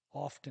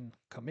often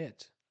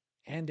commit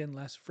and in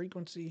less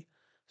frequency,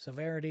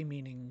 severity,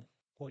 meaning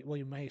well,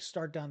 you may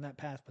start down that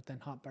path but then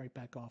hop right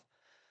back off.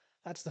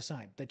 That's the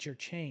sign that you're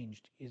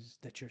changed, is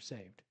that you're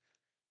saved.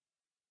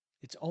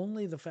 It's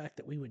only the fact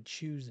that we would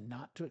choose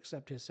not to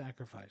accept his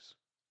sacrifice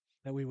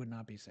that we would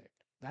not be saved.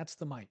 That's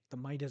the might. The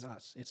might is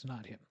us. It's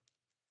not him.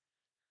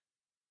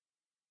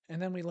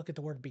 And then we look at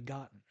the word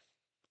begotten.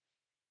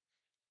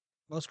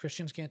 Most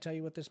Christians can't tell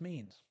you what this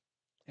means.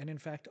 And in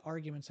fact,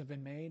 arguments have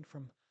been made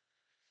from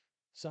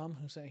some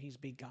who say he's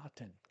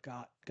begotten.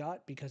 Got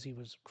because he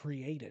was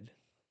created,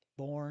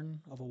 born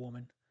of a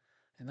woman,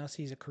 and thus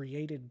he's a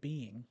created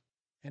being.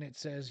 And it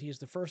says he is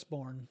the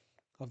firstborn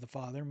of the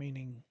Father,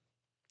 meaning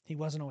he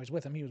wasn't always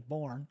with him, he was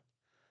born.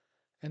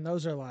 And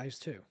those are lies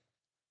too,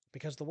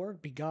 because the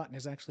word begotten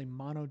is actually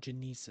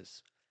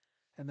monogenesis.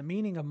 And the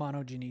meaning of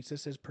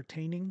monogenesis is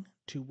pertaining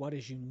to what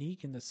is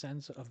unique in the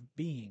sense of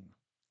being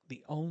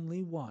the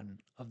only one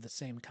of the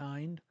same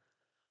kind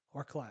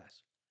or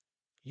class.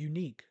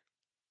 Unique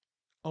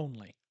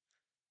only.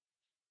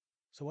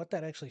 So what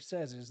that actually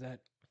says is that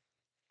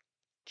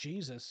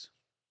Jesus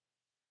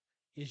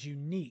is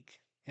unique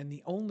and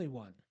the only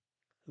one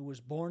who was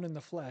born in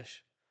the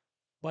flesh,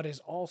 but is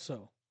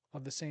also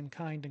of the same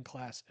kind and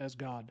class as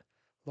God,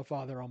 the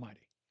Father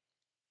Almighty.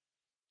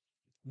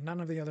 None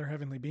of the other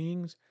heavenly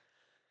beings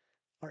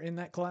are in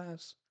that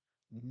class.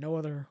 No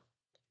other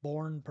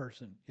born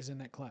person is in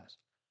that class.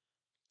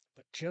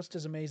 But just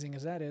as amazing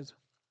as that is,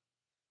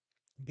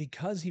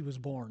 because he was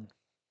born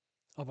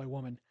of a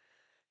woman,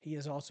 he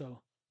is also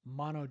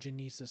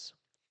monogenesis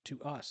to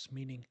us,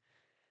 meaning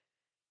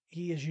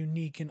he is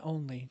unique and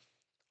only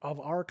of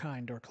our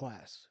kind or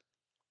class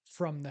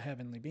from the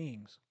heavenly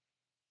beings,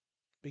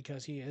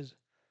 because he is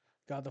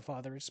God the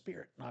Father is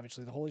spirit.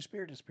 Obviously, the Holy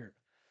Spirit is spirit.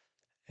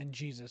 And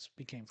Jesus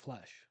became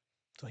flesh.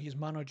 So he is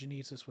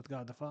monogenesis with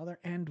God the Father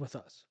and with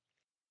us.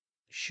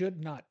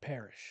 Should not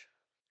perish.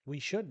 We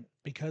shouldn't,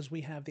 because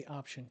we have the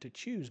option to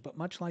choose. But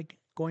much like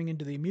going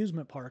into the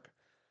amusement park,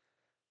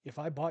 if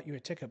I bought you a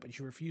ticket but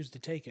you refuse to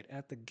take it,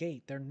 at the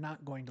gate, they're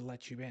not going to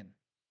let you in.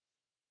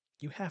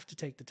 You have to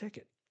take the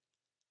ticket.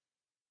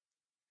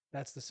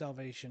 That's the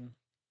salvation,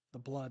 the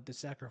blood, the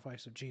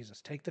sacrifice of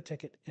Jesus. Take the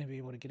ticket and be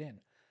able to get in.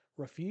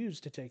 Refuse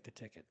to take the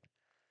ticket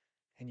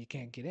and you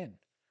can't get in.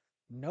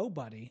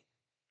 Nobody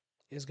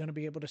is going to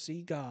be able to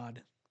see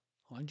God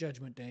on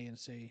Judgment Day and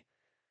say,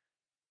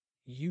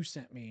 you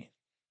sent me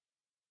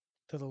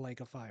to the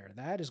lake of fire.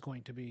 That is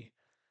going to be,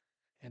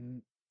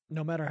 and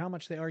no matter how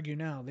much they argue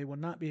now, they will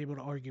not be able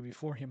to argue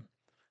before him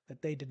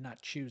that they did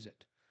not choose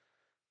it.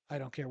 I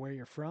don't care where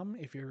you're from.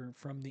 If you're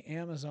from the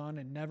Amazon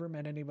and never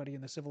met anybody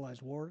in the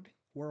civilized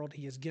world,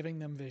 he is giving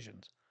them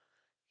visions.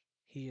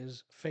 He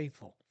is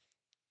faithful.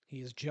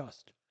 He is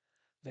just.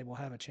 They will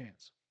have a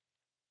chance.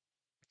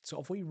 So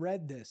if we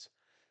read this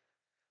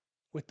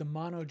with the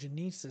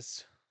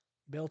monogenesis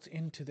built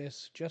into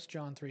this, just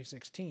John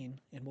 3:16,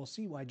 and we'll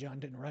see why John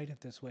didn't write it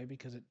this way,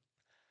 because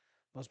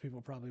most people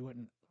probably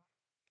wouldn't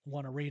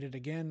want to read it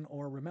again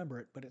or remember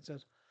it, but it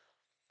says,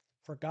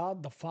 for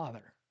God the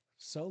Father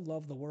so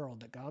loved the world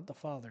that God the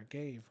Father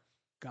gave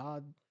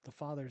God the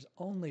Father's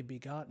only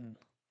begotten,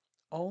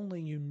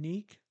 only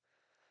unique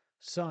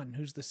Son,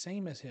 who's the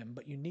same as him,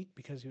 but unique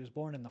because he was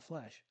born in the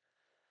flesh,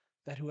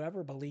 that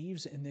whoever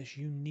believes in this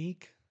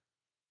unique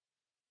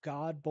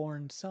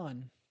God-born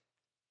Son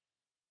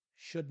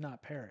should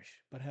not perish,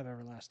 but have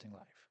everlasting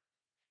life.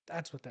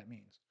 That's what that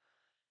means.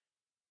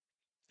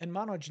 And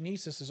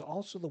monogenesis is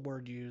also the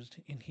word used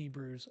in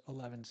Hebrews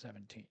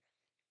 11:17.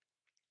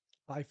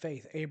 By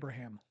faith,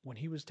 Abraham, when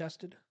he was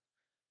tested,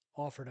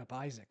 offered up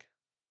Isaac,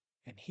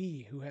 and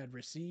he who had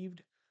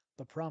received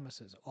the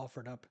promises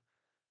offered up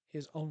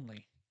his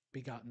only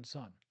begotten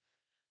son.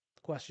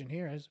 The question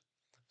here is,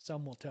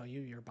 some will tell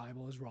you your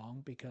Bible is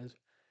wrong because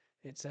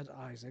it says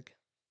Isaac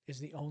is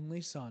the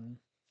only son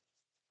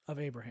of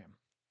Abraham.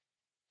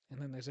 And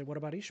then they say, what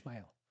about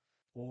Ishmael?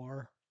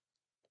 Or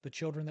the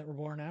children that were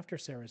born after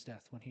Sarah's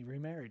death when he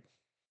remarried?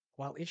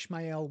 While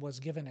Ishmael was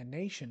given a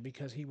nation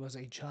because he was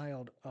a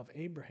child of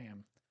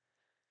Abraham,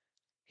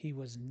 he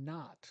was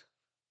not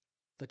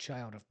the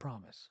child of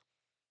promise.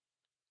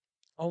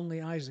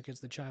 Only Isaac is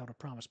the child of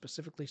promise,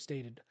 specifically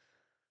stated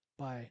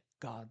by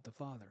God the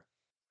Father.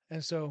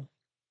 And so,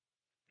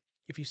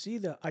 if you see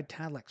the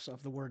italics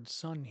of the word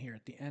son here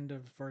at the end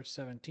of verse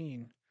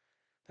 17,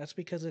 that's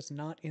because it's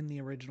not in the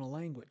original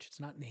language. It's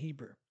not in the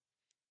Hebrew.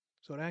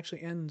 So it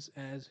actually ends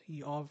as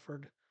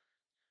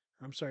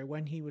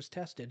when he was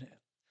tested,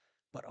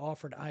 but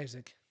offered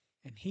Isaac,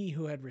 and he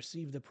who had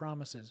received the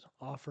promises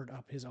offered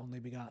up his only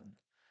begotten,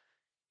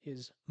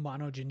 his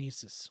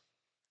monogenesis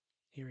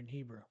here in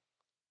Hebrew.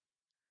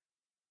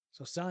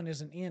 So son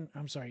isn't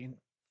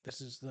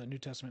this is the New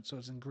Testament, so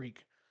it's in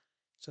Greek.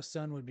 So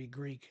son would be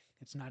Greek.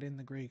 It's not in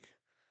the Greek.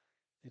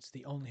 It's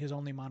his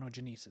only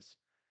monogenesis.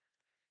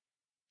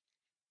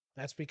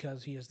 That's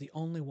because he is the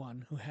only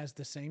one who has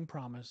the same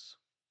promise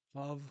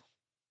of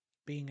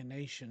being a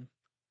nation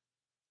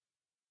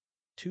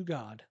to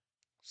God,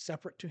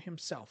 separate to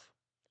himself,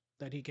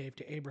 that he gave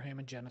to Abraham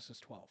in Genesis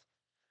 12.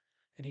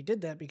 And he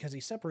did that because he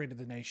separated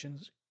the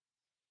nations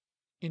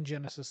in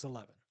Genesis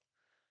 11.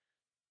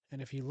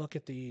 And if you look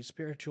at the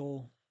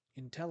spiritual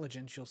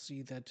intelligence, you'll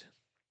see that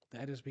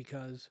that is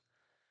because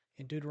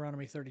in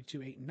Deuteronomy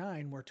 32, 8, and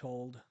 9, we're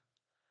told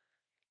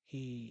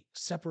he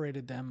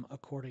separated them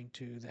according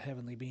to the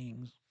heavenly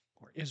beings,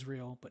 or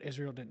Israel, but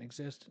Israel didn't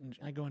exist. And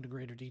I go into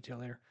greater detail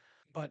there.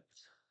 But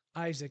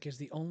Isaac is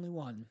the only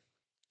one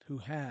who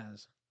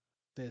has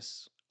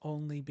this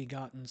only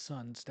begotten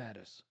son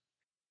status.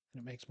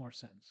 And it makes more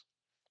sense.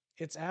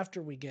 It's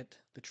after we get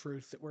the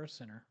truth that we're a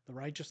sinner, the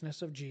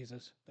righteousness of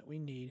Jesus that we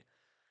need,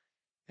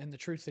 and the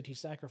truth that he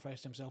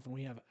sacrificed himself, and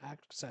we have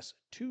access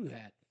to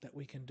that, that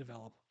we can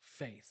develop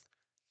faith.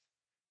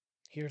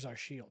 Here's our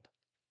shield.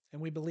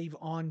 And we believe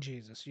on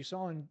Jesus. You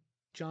saw in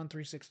John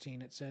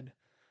 3:16, it said,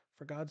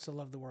 "For God so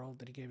loved the world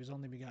that he gave his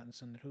only begotten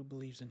son, that who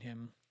believes in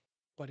him."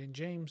 But in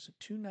James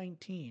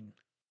 2:19,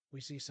 we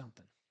see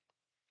something.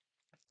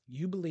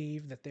 You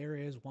believe that there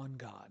is one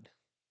God.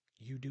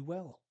 You do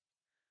well.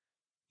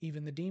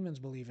 Even the demons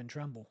believe and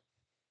tremble.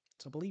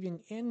 So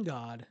believing in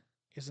God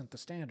isn't the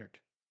standard.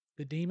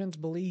 The demons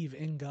believe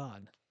in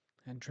God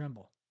and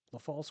tremble. The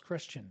false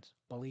Christians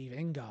believe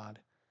in God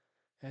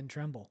and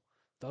tremble.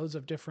 Those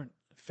of different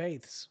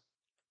faiths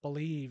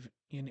believe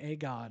in a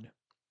God,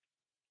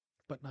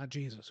 but not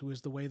Jesus, who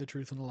is the way, the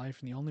truth, and the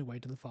life, and the only way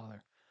to the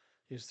Father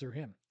is through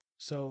him.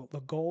 So the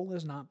goal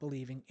is not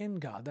believing in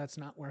God. That's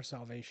not where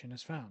salvation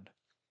is found.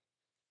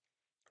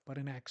 But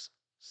in Acts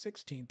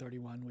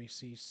 16:31, we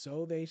see,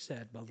 "So they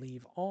said,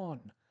 believe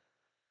on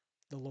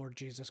the Lord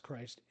Jesus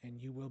Christ,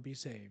 and you will be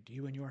saved,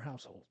 you and your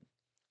household."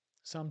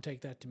 Some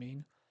take that to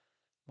mean,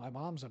 my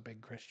mom's a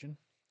big Christian,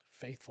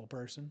 faithful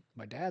person.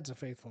 My dad's a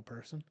faithful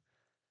person.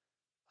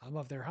 I'm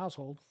of their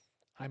household.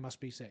 I must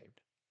be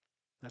saved.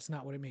 That's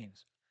not what it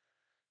means.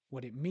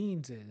 What it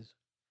means is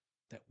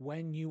that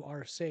when you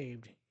are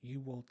saved, you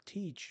will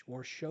teach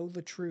or show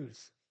the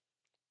truth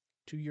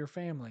to your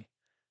family,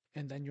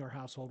 and then your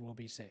household will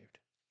be saved.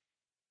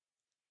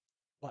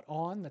 But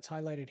on, that's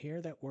highlighted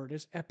here, that word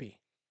is epi.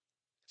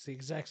 It's the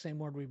exact same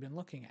word we've been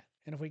looking at.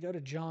 And if we go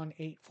to John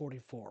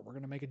 8:44, we're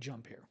going to make a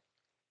jump here.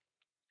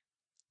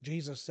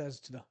 Jesus says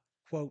to the,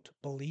 quote,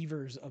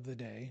 believers of the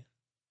day,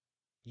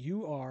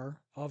 "You are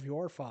of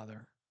your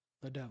father,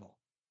 the devil,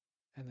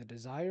 and the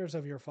desires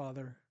of your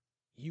father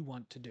you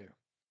want to do."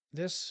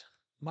 This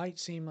might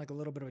seem like a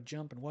little bit of a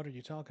jump, and what are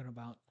you talking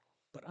about?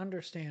 But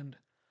understand,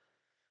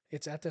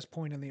 it's at this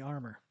point in the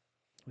armor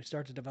we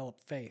start to develop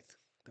faith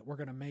that we're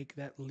going to make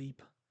that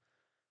leap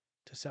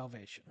to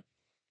salvation.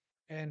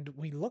 And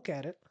we look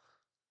at it,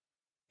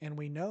 and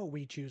we know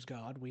we choose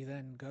God. We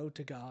then go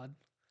to God,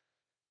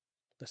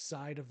 the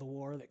side of the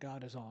war that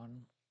God is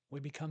on. We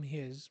become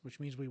his, which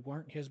means we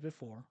weren't his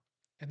before.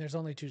 And there's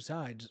only two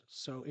sides.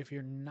 So if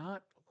you're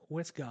not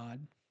with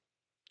God,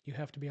 you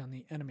have to be on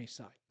the enemy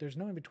side. There's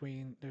no in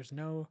between. There's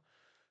no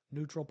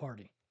neutral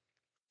party.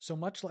 So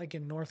much like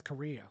in North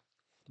Korea,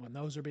 when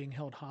those are being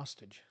held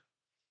hostage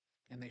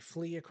and they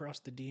flee across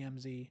the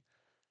DMZ,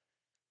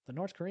 the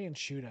North Koreans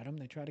shoot at them.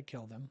 They try to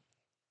kill them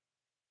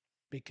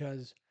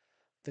because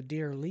the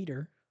dear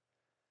leader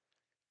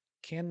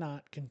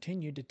cannot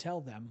continue to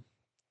tell them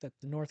that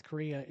North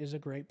Korea is a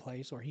great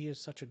place or he is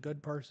such a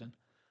good person.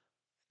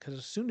 Because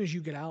as soon as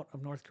you get out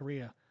of North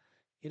Korea,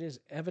 it is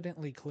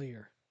evidently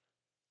clear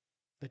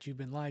that you've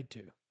been lied to.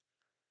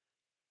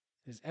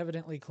 It is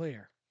evidently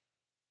clear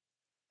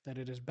that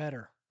it is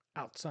better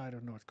outside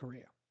of North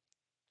Korea.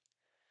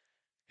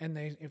 And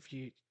if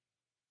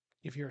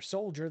you're a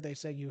soldier, they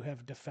say you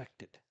have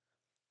defected.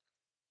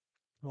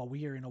 Well,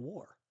 we are in a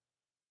war.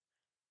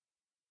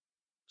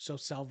 So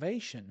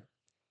salvation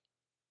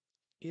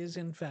is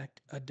in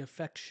fact a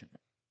defection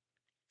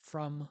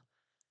from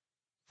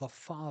the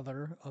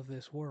father of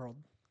this world,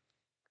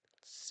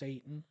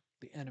 Satan,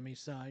 the enemy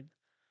side,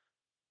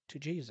 to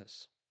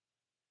Jesus.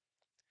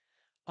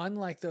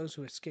 Unlike those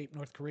who escape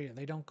North Korea,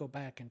 they don't go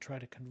back and try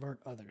to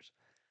convert others.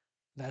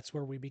 That's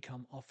where we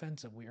become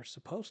offensive. We are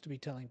supposed to be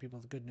telling people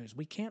the good news.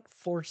 We can't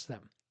force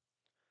them.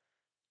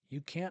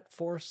 You can't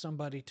force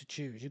somebody to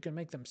choose. You can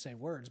make them say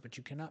words, but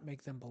you cannot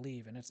make them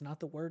believe. And it's not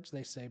the words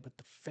they say, but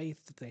the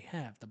faith that they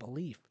have, the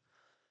belief.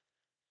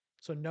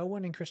 So no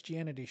one in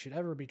Christianity should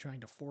ever be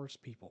trying to force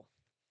people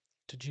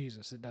to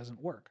Jesus. It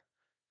doesn't work.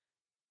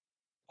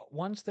 But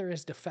once there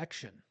is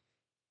defection,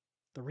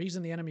 the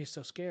reason the enemy is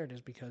so scared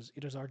is because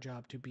it is our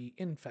job to be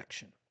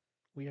infection.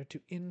 We are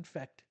to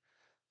infect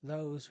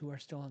those who are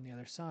still on the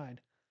other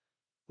side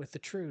with the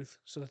truth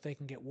so that they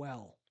can get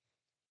well.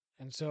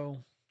 And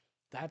so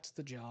that's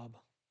the job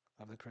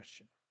of the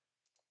Christian.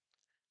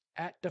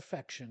 At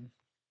defection,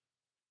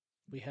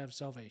 we have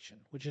salvation,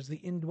 which is the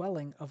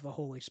indwelling of the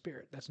Holy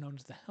Spirit. That's known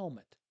as the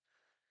helmet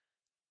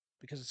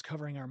because it's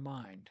covering our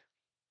mind.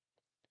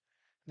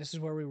 This is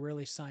where we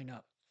really sign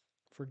up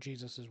for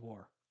Jesus'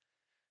 war.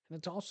 And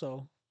it's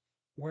also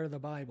where the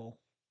Bible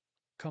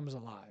comes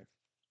alive.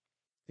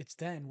 It's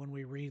then when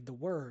we read the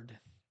Word,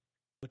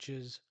 which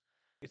is,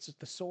 it's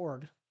the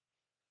sword,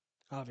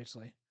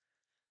 obviously.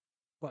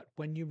 But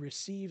when you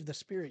receive the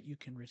Spirit, you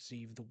can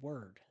receive the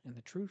Word and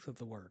the truth of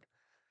the Word.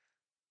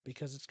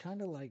 Because it's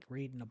kind of like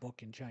reading a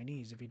book in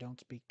Chinese if you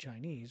don't speak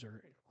Chinese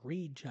or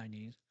read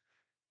Chinese.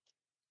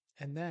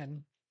 And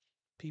then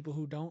people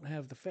who don't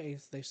have the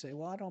faith, they say,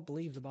 well, I don't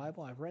believe the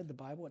Bible. I've read the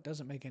Bible. It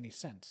doesn't make any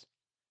sense.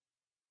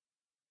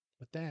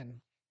 But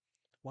then,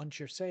 once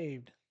you're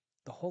saved,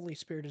 the Holy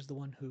Spirit is the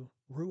one who,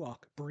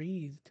 Ruach,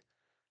 breathed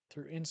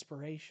through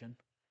inspiration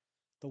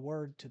the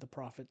word to the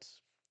prophets,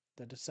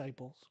 the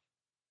disciples,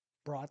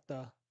 brought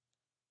the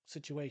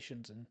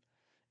situations and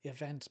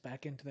events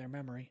back into their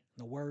memory,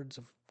 the words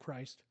of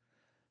Christ,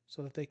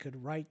 so that they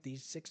could write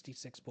these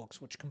 66 books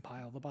which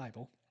compile the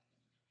Bible.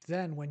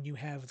 Then when you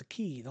have the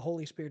key, the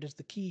Holy Spirit is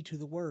the key to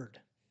the word,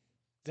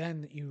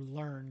 then you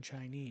learn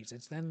Chinese.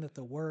 It's then that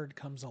the word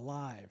comes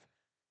alive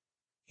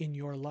in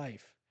your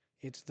life.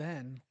 It's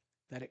then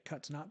that it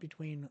cuts not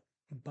between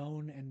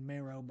bone and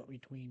marrow, but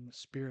between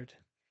spirit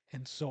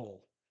and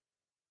soul.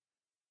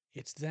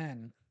 It's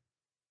then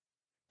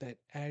that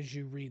as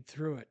you read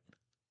through it,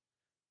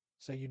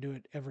 say you do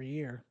it every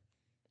year,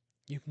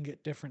 you can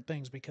get different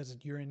things because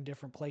you're in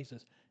different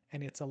places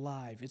and it's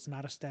alive. It's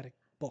not a static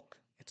book.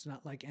 It's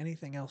not like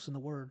anything else in the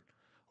word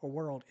or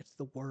world. It's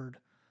the word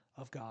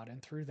of God.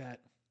 And through that,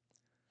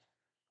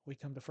 we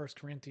come to 1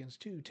 Corinthians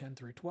 2, 10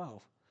 through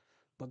 12.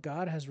 But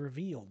God has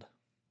revealed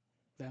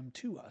them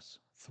to us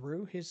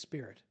through his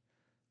Spirit.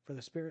 For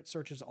the Spirit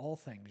searches all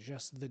things,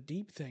 just the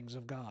deep things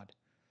of God.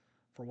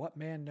 For what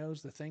man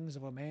knows the things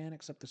of a man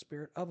except the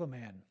Spirit of a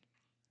man,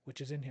 which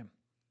is in him?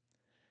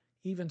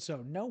 Even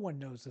so, no one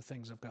knows the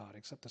things of God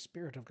except the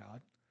Spirit of God.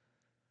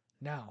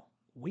 Now,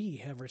 we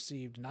have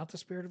received not the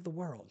spirit of the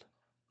world,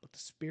 but the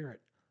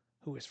Spirit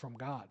who is from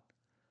God,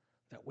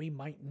 that we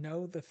might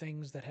know the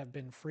things that have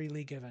been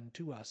freely given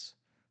to us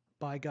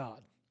by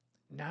God.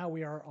 Now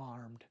we are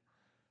armed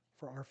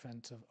for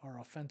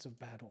our offensive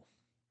battle.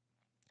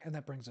 And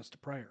that brings us to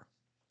prayer.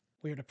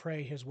 We are to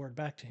pray his word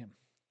back to him.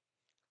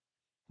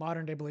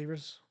 Modern day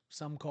believers,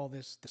 some call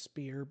this the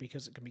spear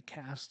because it can be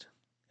cast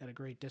at a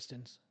great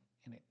distance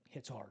and it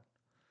hits hard.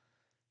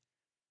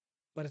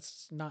 But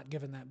it's not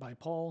given that by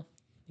Paul.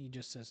 He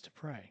just says to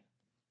pray.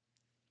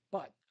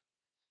 But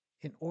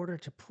in order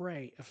to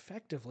pray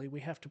effectively, we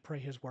have to pray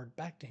his word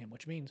back to him,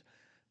 which means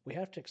we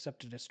have to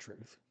accept it as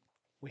truth.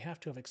 We have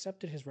to have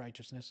accepted his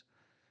righteousness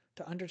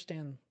to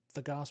understand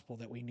the gospel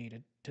that we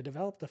needed, to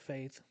develop the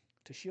faith,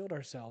 to shield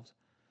ourselves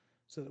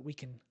so that we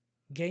can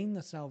gain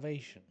the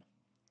salvation,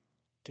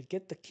 to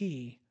get the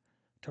key,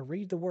 to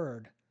read the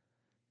word,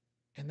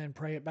 and then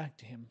pray it back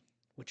to him,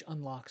 which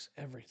unlocks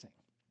everything.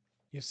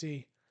 You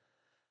see,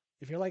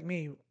 if you're like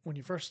me, when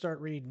you first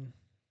start reading,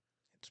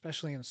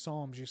 especially in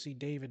Psalms, you see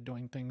David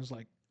doing things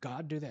like,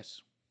 God, do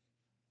this.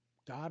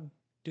 God,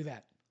 do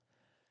that.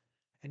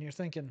 And you're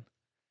thinking,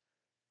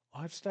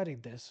 well, I've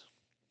studied this.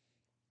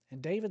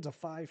 And David's a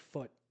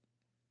 5-foot,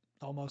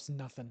 almost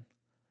nothing,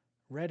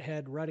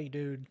 redhead, ruddy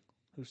dude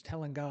who's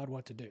telling God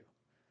what to do.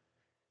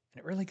 And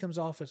it really comes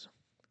off as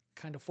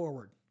kind of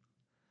forward,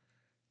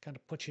 kind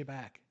of puts you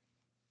back.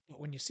 But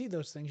when you see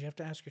those things, you have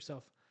to ask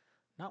yourself,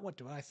 not what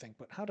do I think,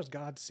 but how does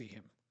God see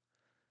him?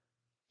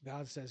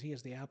 God says he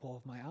is the apple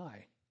of my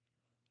eye.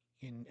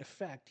 In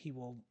effect, he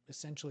will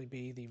essentially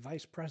be the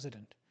vice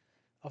president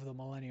of the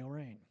millennial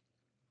reign.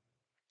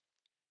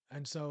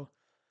 And so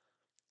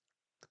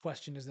the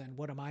question is then,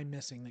 what am I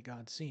missing that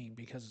God's seeing?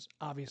 Because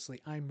obviously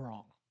I'm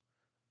wrong.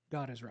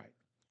 God is right.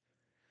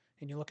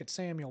 And you look at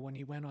Samuel when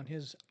he went on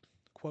his,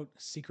 quote,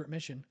 secret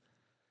mission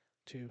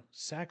to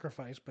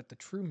sacrifice, but the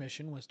true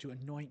mission was to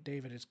anoint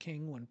David as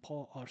king when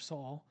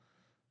Saul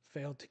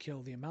failed to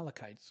kill the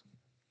Amalekites.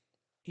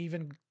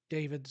 Even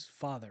David's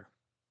father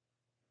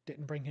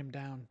didn't bring him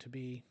down to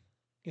be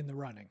in the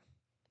running.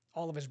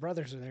 All of his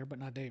brothers are there, but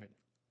not David.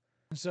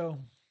 And so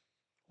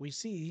we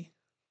see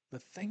the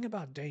thing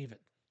about David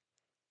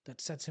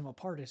that sets him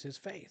apart is his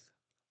faith.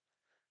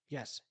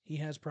 Yes, he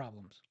has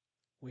problems.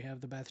 We have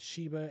the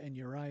Bathsheba and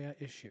Uriah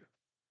issue.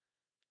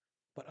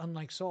 But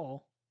unlike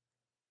Saul,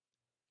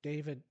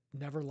 David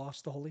never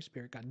lost the Holy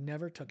Spirit. God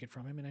never took it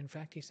from him. And in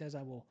fact, he says,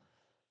 I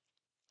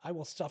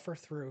will suffer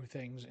through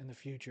things in the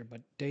future.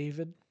 But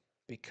David,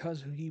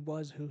 because he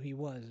was who he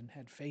was and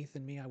had faith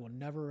in me, I will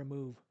never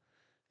remove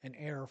an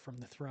heir from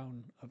the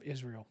throne of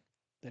Israel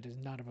that is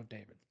not of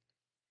David.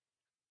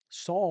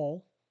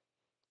 Saul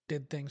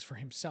did things for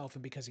himself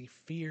and because he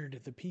feared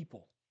the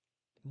people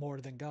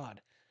more than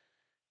God.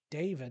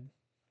 David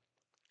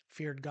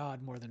feared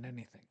God more than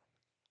anything.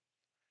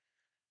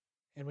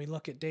 And we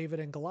look at David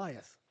and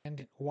Goliath.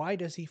 And why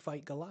does he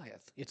fight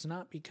Goliath? It's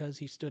not because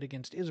he stood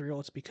against Israel.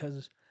 It's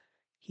because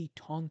he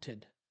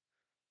taunted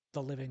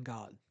the living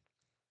God.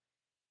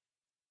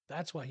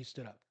 That's why he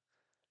stood up.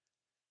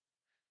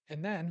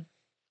 And then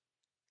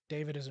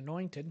David is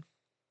anointed.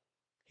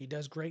 He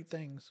does great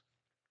things.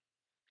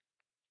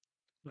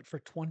 But for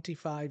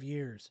 25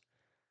 years,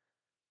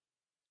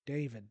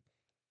 David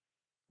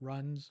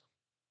runs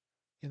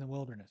in the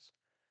wilderness.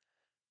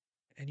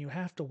 And you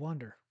have to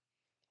wonder,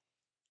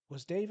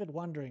 was David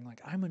wondering,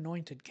 like, I'm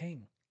anointed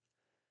king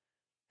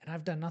and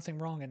I've done nothing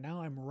wrong and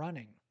now I'm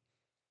running?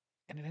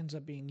 And it ends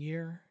up being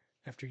year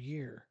after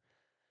year.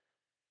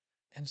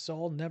 And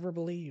Saul never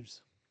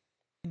believes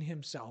in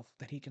himself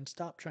that he can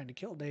stop trying to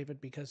kill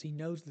David because he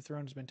knows the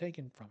throne has been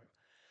taken from him.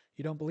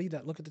 You don't believe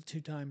that? Look at the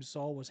 2 times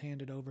Saul was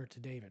handed over to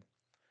David.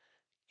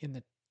 In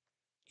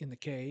the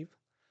cave,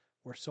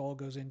 where Saul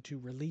goes in to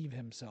relieve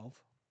himself,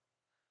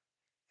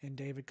 and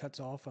David cuts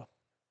off a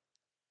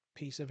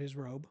piece of his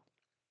robe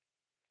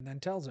and then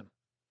tells him.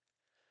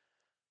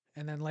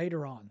 And then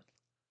later on,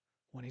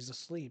 when he's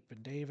asleep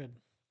and David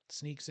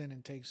sneaks in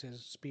and takes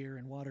his spear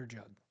and water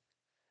jug,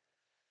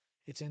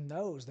 it's in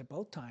those that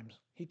both times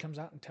he comes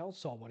out and tells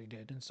Saul what he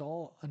did, and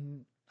Saul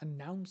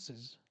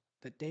announces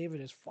that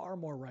David is far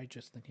more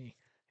righteous than he,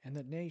 and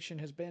the nation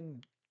has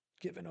been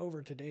given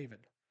over to David.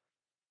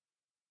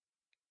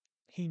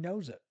 He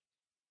knows it.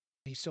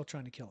 He's still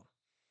trying to kill him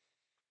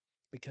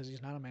because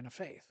he's not a man of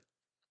faith,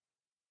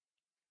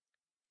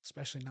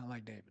 especially not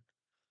like David.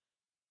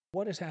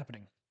 What is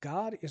happening?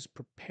 God is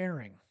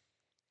preparing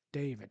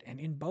David, and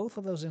in both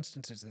of those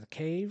instances, the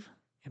cave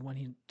and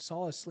when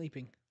Saul is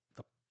sleeping,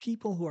 the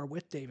people who are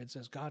with David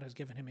says, God has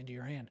given him into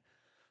your hand.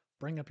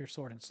 Bring up your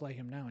sword and slay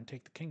him now and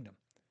take the kingdom.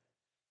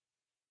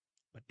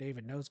 But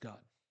David knows God.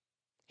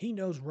 He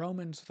knows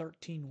Romans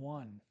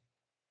 13:1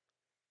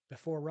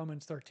 before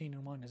Romans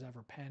 13:1 is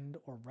ever penned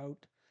or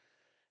wrote,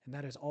 and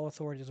that is all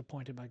authority is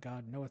appointed by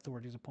God. No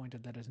authority is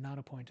appointed that is not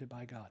appointed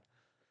by God.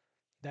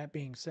 That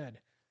being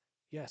said,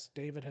 yes,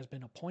 David has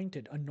been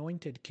appointed,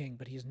 anointed king,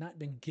 but he has not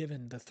been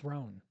given the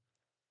throne.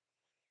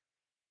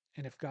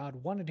 And if God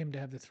wanted him to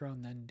have the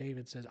throne, then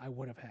David says, I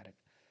would have had it.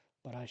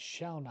 But I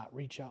shall not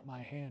reach out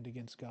my hand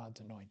against God's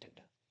anointed.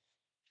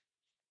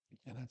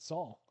 And that's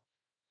Saul.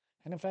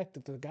 And in fact,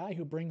 the guy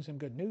who brings him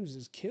good news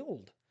is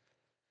killed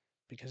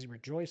because he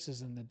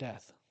rejoices in the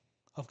death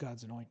of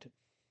God's anointed.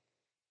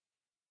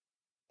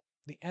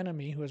 The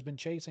enemy who has been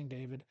chasing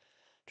David,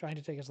 trying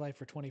to take his life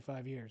for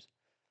 25 years.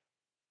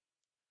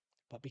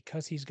 But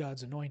because he's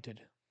God's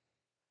anointed,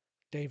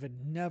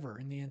 David never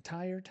in the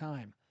entire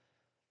time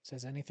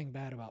says anything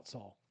bad about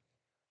Saul.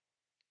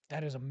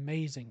 That is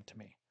amazing to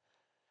me.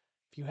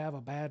 If you have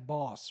a bad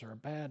boss or a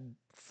bad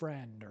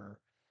friend or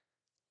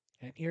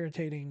an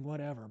irritating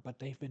whatever, but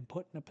they've been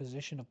put in a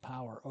position of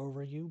power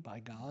over you by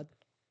God,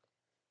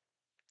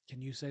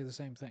 can you say the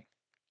same thing?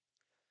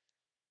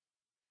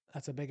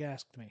 That's a big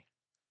ask to me.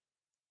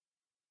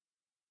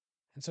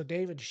 And so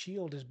David's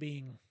shield is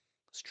being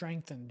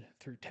strengthened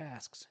through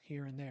tasks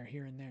here and there,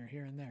 here and there,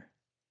 here and there.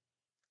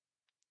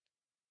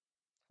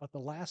 But the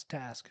last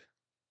task,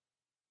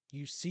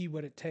 you see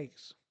what it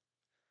takes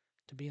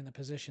to be in the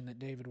position that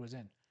David was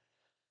in.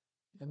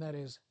 And that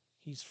is,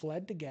 he's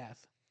fled to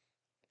Gath,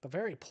 the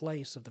very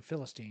place of the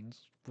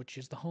Philistines, which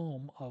is the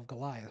home of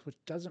Goliath, which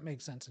doesn't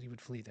make sense that he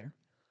would flee there.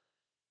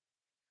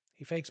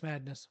 He fakes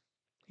madness.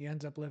 He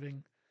ends up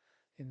living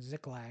in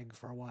Ziklag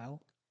for a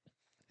while.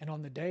 And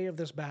on the day of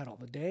this battle,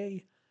 the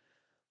day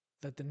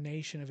that the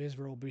nation of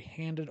Israel will be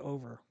handed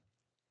over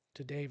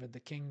to David, the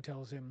king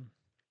tells him,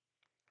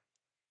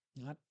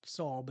 not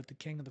Saul, but the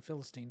king of the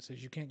Philistines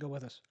says, you can't go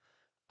with us.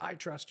 I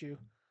trust you,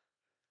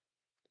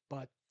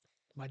 but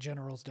my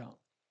generals don't.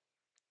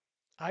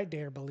 I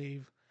dare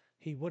believe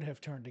he would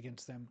have turned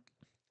against them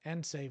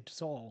and saved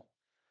Saul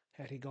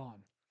had he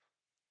gone.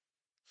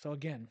 So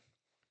again,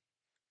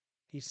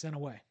 he's sent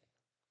away.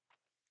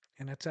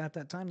 And it's at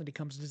that time that he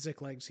comes to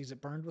Ziklag, sees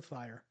it burned with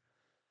fire,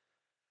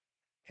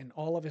 and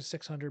all of his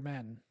 600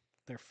 men,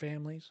 their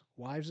families,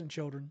 wives and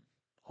children,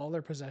 all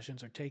their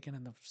possessions are taken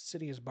and the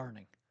city is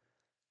burning.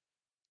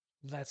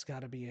 That's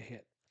got to be a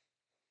hit.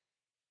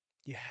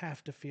 You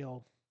have to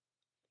feel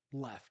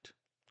left.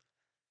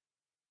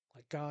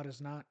 Like God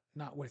is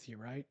not with you,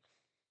 right?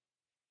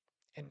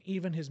 And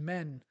even his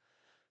men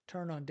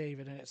turn on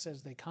David, and it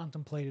says they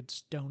contemplated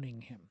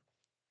stoning him.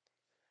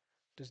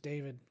 Does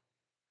David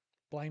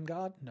blame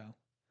God? No.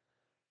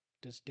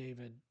 Does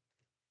David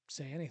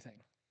say anything?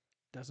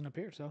 Doesn't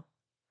appear so.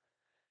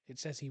 It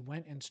says he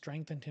went and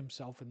strengthened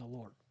himself in the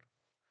Lord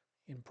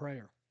in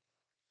prayer.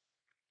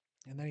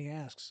 And then he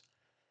asks,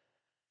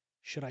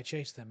 should I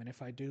chase them? And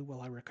if I do,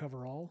 will I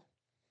recover all?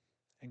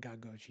 And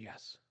God goes,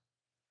 yes.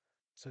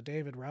 So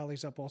David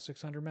rallies up all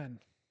 600 men.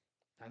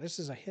 Now this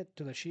is a hit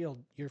to the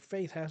shield. Your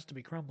faith has to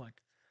be crumbling.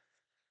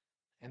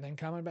 And then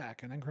coming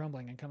back, and then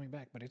crumbling and coming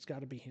back. But it's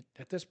got to be,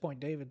 at this point,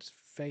 David's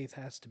faith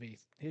has to be,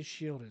 his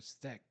shield is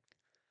thick.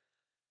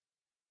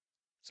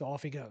 So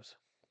off he goes.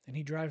 And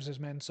he drives his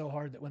men so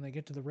hard that when they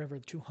get to the river,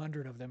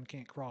 200 of them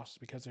can't cross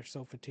because they're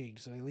so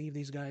fatigued. So they leave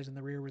these guys in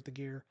the rear with the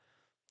gear.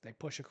 They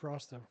push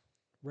across the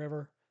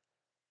river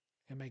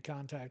and make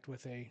contact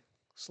with a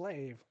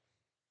slave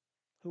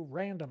who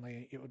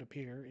randomly, it would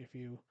appear, if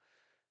you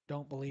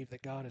don't believe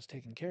that God has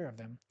taken care of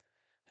them,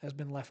 has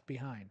been left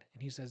behind.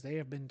 And he says they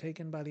have been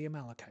taken by the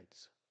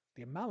Amalekites.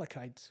 The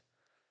Amalekites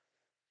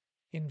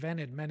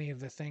invented many of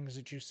the things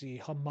that you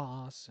see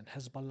Hamas and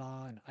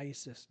Hezbollah and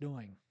ISIS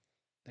doing.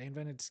 They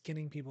invented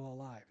skinning people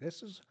alive.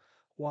 This is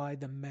why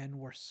the men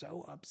were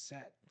so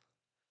upset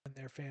when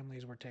their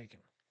families were taken,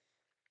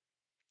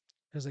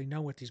 because they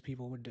know what these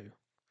people would do.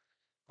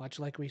 Much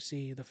like we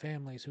see the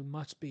families who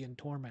must be in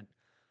torment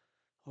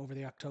over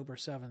the October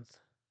 7th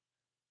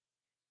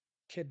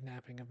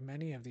kidnapping of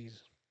many of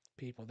these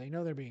people. They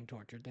know they're being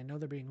tortured. They know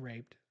they're being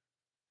raped.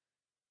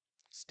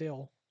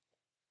 Still,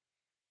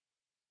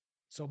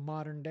 so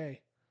modern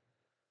day,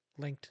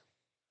 linked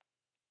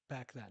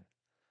back then.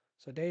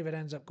 So David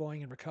ends up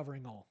going and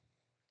recovering all.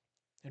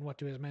 And what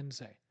do his men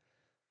say?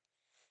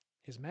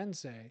 His men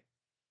say,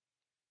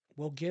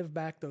 we'll give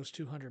back those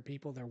 200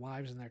 people, their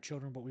wives and their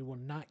children, but we will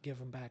not give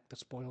them back the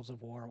spoils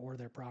of war or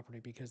their property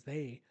because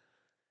they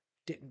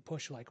didn't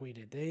push like we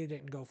did. They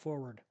didn't go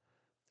forward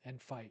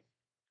and fight.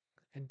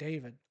 And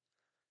David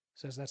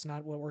says that's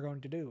not what we're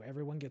going to do.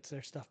 Everyone gets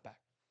their stuff back.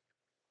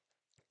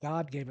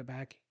 God gave it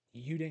back.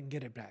 You didn't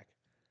get it back.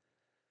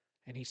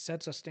 And he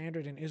sets a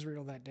standard in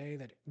Israel that day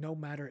that no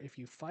matter if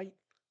you fight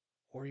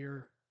or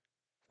you're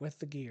with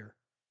the gear,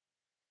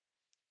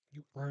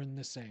 you earn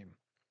the same.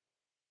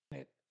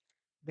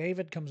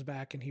 David comes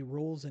back and he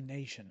rules a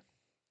nation.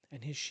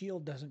 And his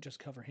shield doesn't just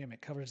cover him,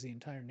 it covers the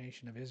entire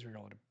nation of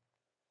Israel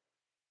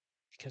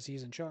because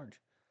he's in charge.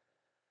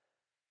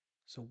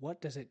 So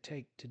what does it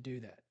take to do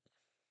that?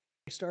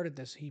 He started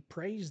this, he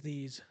prays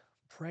these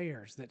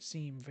prayers that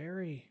seem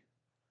very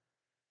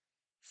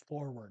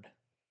forward,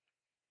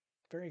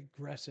 very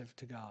aggressive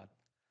to God.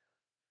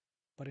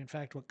 But in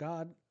fact, what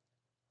God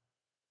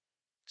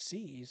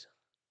sees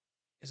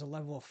is a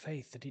level of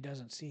faith that he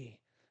doesn't see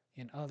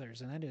in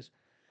others. And that is,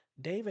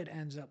 David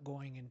ends up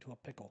going into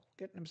a pickle,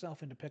 getting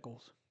himself into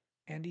pickles,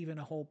 and even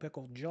a whole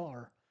pickle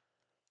jar,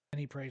 and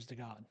he prays to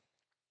God.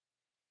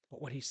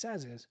 But what he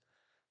says is,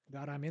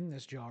 God, I'm in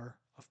this jar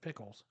of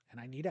pickles,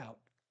 and I need out,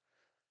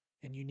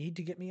 and you need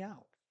to get me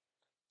out.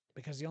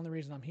 Because the only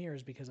reason I'm here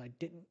is because I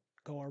didn't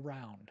go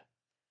around.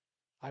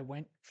 I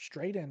went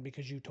straight in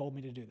because you told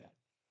me to do that.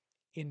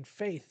 In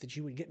faith that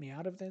you would get me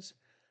out of this,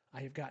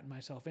 I have gotten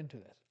myself into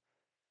this.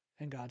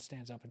 And God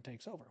stands up and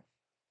takes over.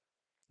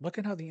 Look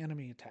at how the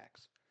enemy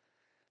attacks.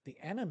 The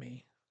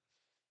enemy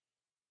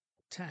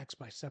attacks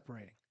by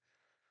separating.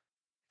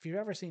 If you've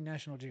ever seen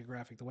National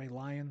Geographic, the way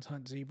lions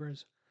hunt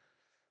zebras,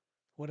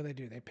 what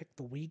do? They pick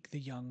the weak, the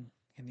young,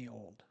 and the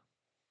old.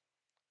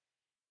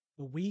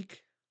 The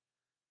weak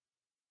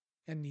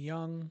and the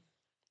young,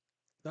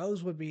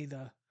 those would be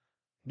the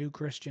new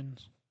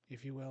Christians,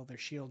 if you will. Their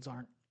shields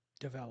aren't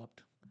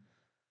developed.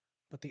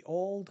 But the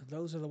old,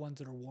 those are the ones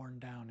that are worn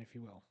down, if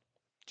you will.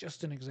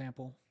 Just an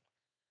example.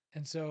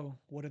 And so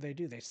what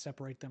do? They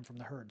separate them from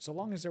the herd. So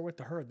long as they're with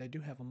the herd, they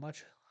do have a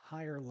much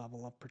higher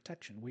level of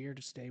protection. We are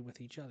to stay with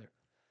each other.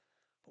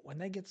 But when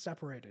they get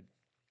separated,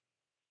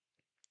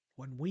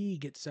 when we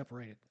get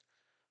separated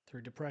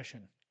through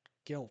depression,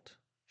 guilt,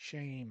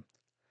 shame,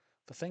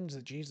 the things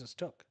that Jesus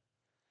took,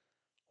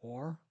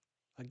 or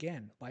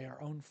again, by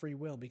our own free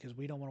will because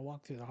we don't want to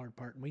walk through the hard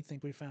part and we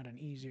think we found an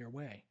easier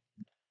way.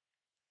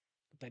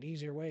 But that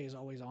easier way is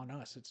always on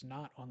us. It's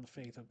not on the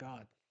faith of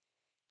God.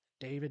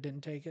 David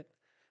didn't take it.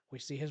 We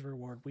see his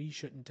reward. We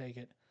shouldn't take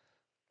it.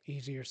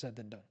 Easier said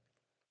than done.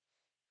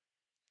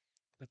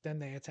 But then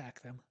they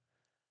attack them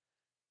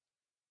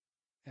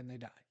and they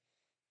die.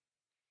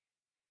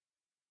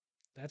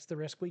 That's the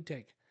risk we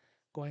take,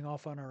 going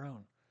off on our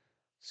own.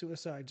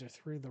 Suicides are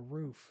through the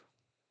roof.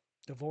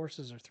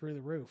 Divorces are through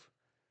the roof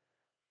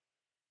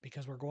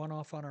because we're going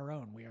off on our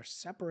own. We are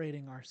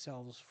separating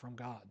ourselves from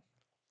God.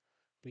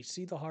 We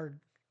see the hard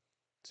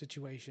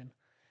situation,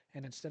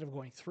 and instead of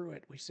going through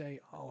it, we say,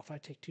 oh, if I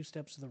take 2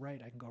 steps to the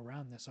right, I can go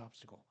around this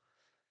obstacle.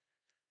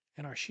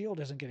 And our shield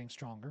isn't getting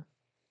stronger.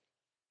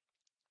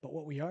 But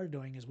what we are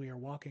doing is we are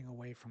walking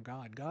away from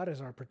God. God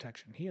is our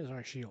protection. He is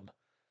our shield.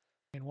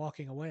 In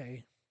walking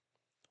away,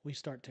 we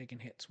start taking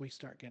hits. We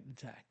start getting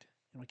attacked.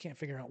 And we can't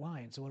figure out why.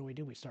 And so what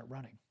do? We start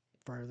running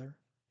further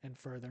and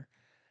further.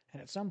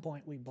 And at some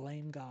point, we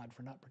blame God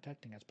for not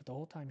protecting us. But the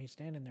whole time he's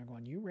standing there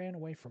going, you ran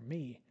away from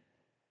me.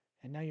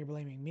 And now you're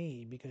blaming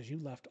me because you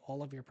left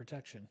all of your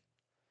protection.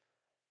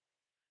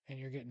 And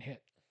you're getting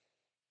hit.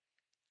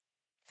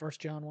 1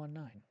 John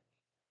 1:9.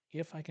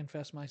 If I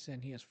confess my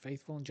sin, he is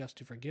faithful and just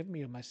to forgive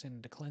me of my sin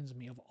and to cleanse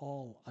me of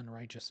all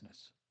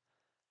unrighteousness.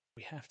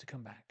 We have to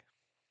come back.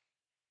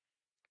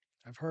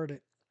 I've heard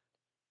it.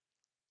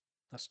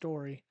 A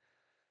story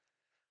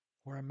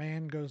where a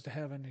man goes to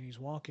heaven and he's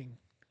walking,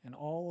 and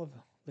all of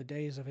the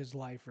days of his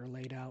life are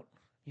laid out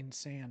in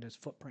sand as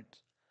footprints.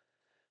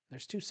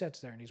 There's 2 sets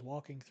there, and he's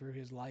walking through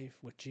his life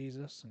with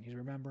Jesus, and he's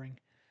remembering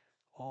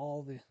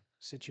all the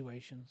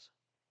situations.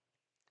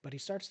 But he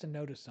starts to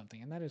notice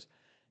something, and that is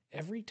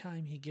every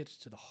time he gets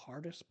to the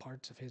hardest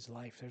parts of his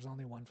life, there's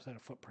only one set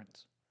of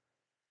footprints.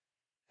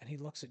 And he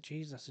looks at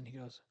Jesus and he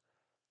goes,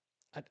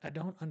 I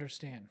don't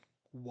understand.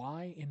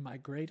 Why in my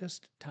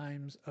greatest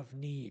times of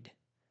need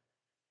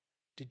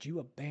did you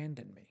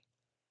abandon me?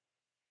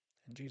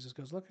 And Jesus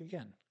goes, look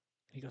again.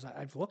 He goes,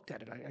 I've looked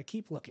at it. I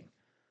keep looking.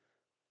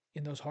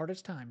 In those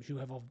hardest times, you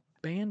have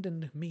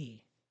abandoned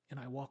me and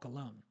I walk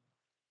alone.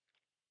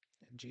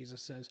 And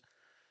Jesus says,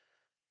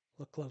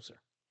 look closer.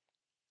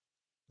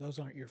 Those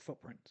aren't your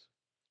footprints.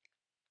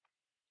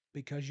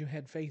 Because you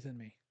had faith in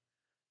me,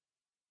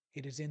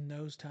 it is in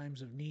those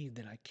times of need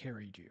that I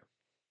carried you.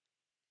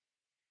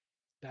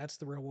 That's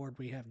the reward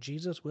we have.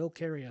 Jesus will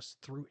carry us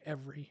through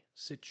every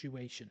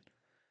situation.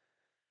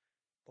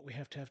 But we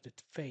have to have the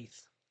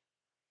faith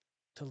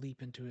to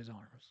leap into his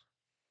arms.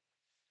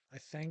 I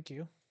thank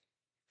you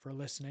for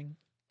listening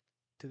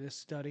to this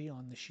study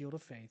on the shield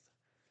of faith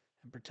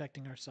and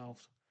protecting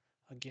ourselves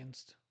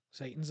against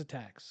Satan's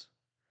attacks.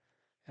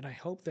 And I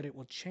hope that it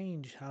will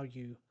change how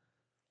you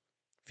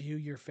view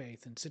your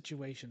faith in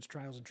situations,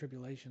 trials, and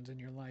tribulations in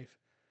your life,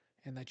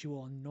 and that you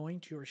will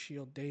anoint your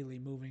shield daily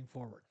moving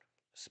forward,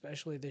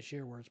 especially this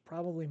year where it's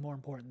probably more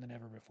important than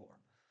ever before.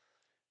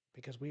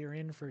 Because we are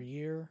in for a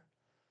year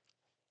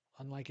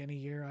unlike any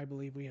year I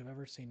believe we have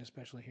ever seen,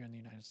 especially here in the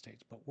United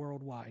States. But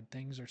worldwide,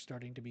 things are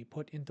starting to be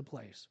put into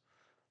place.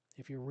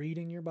 If you're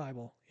reading your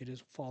Bible, it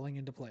is falling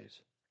into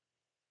place.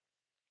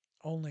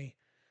 Only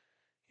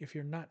if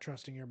you're not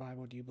trusting your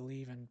Bible do you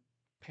believe in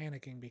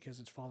panicking because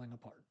it's falling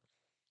apart.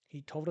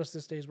 He told us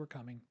this days were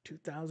coming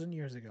 2,000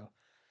 years ago.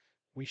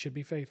 We should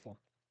be faithful.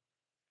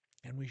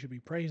 And we should be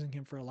praising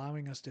him for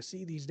allowing us to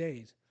see these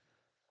days,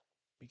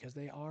 because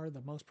they are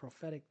the most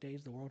prophetic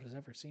days the world has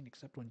ever seen,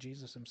 except when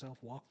Jesus himself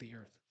walked the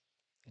earth.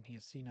 And he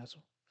has seen us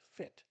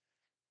fit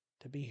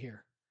to be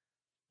here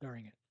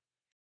during it.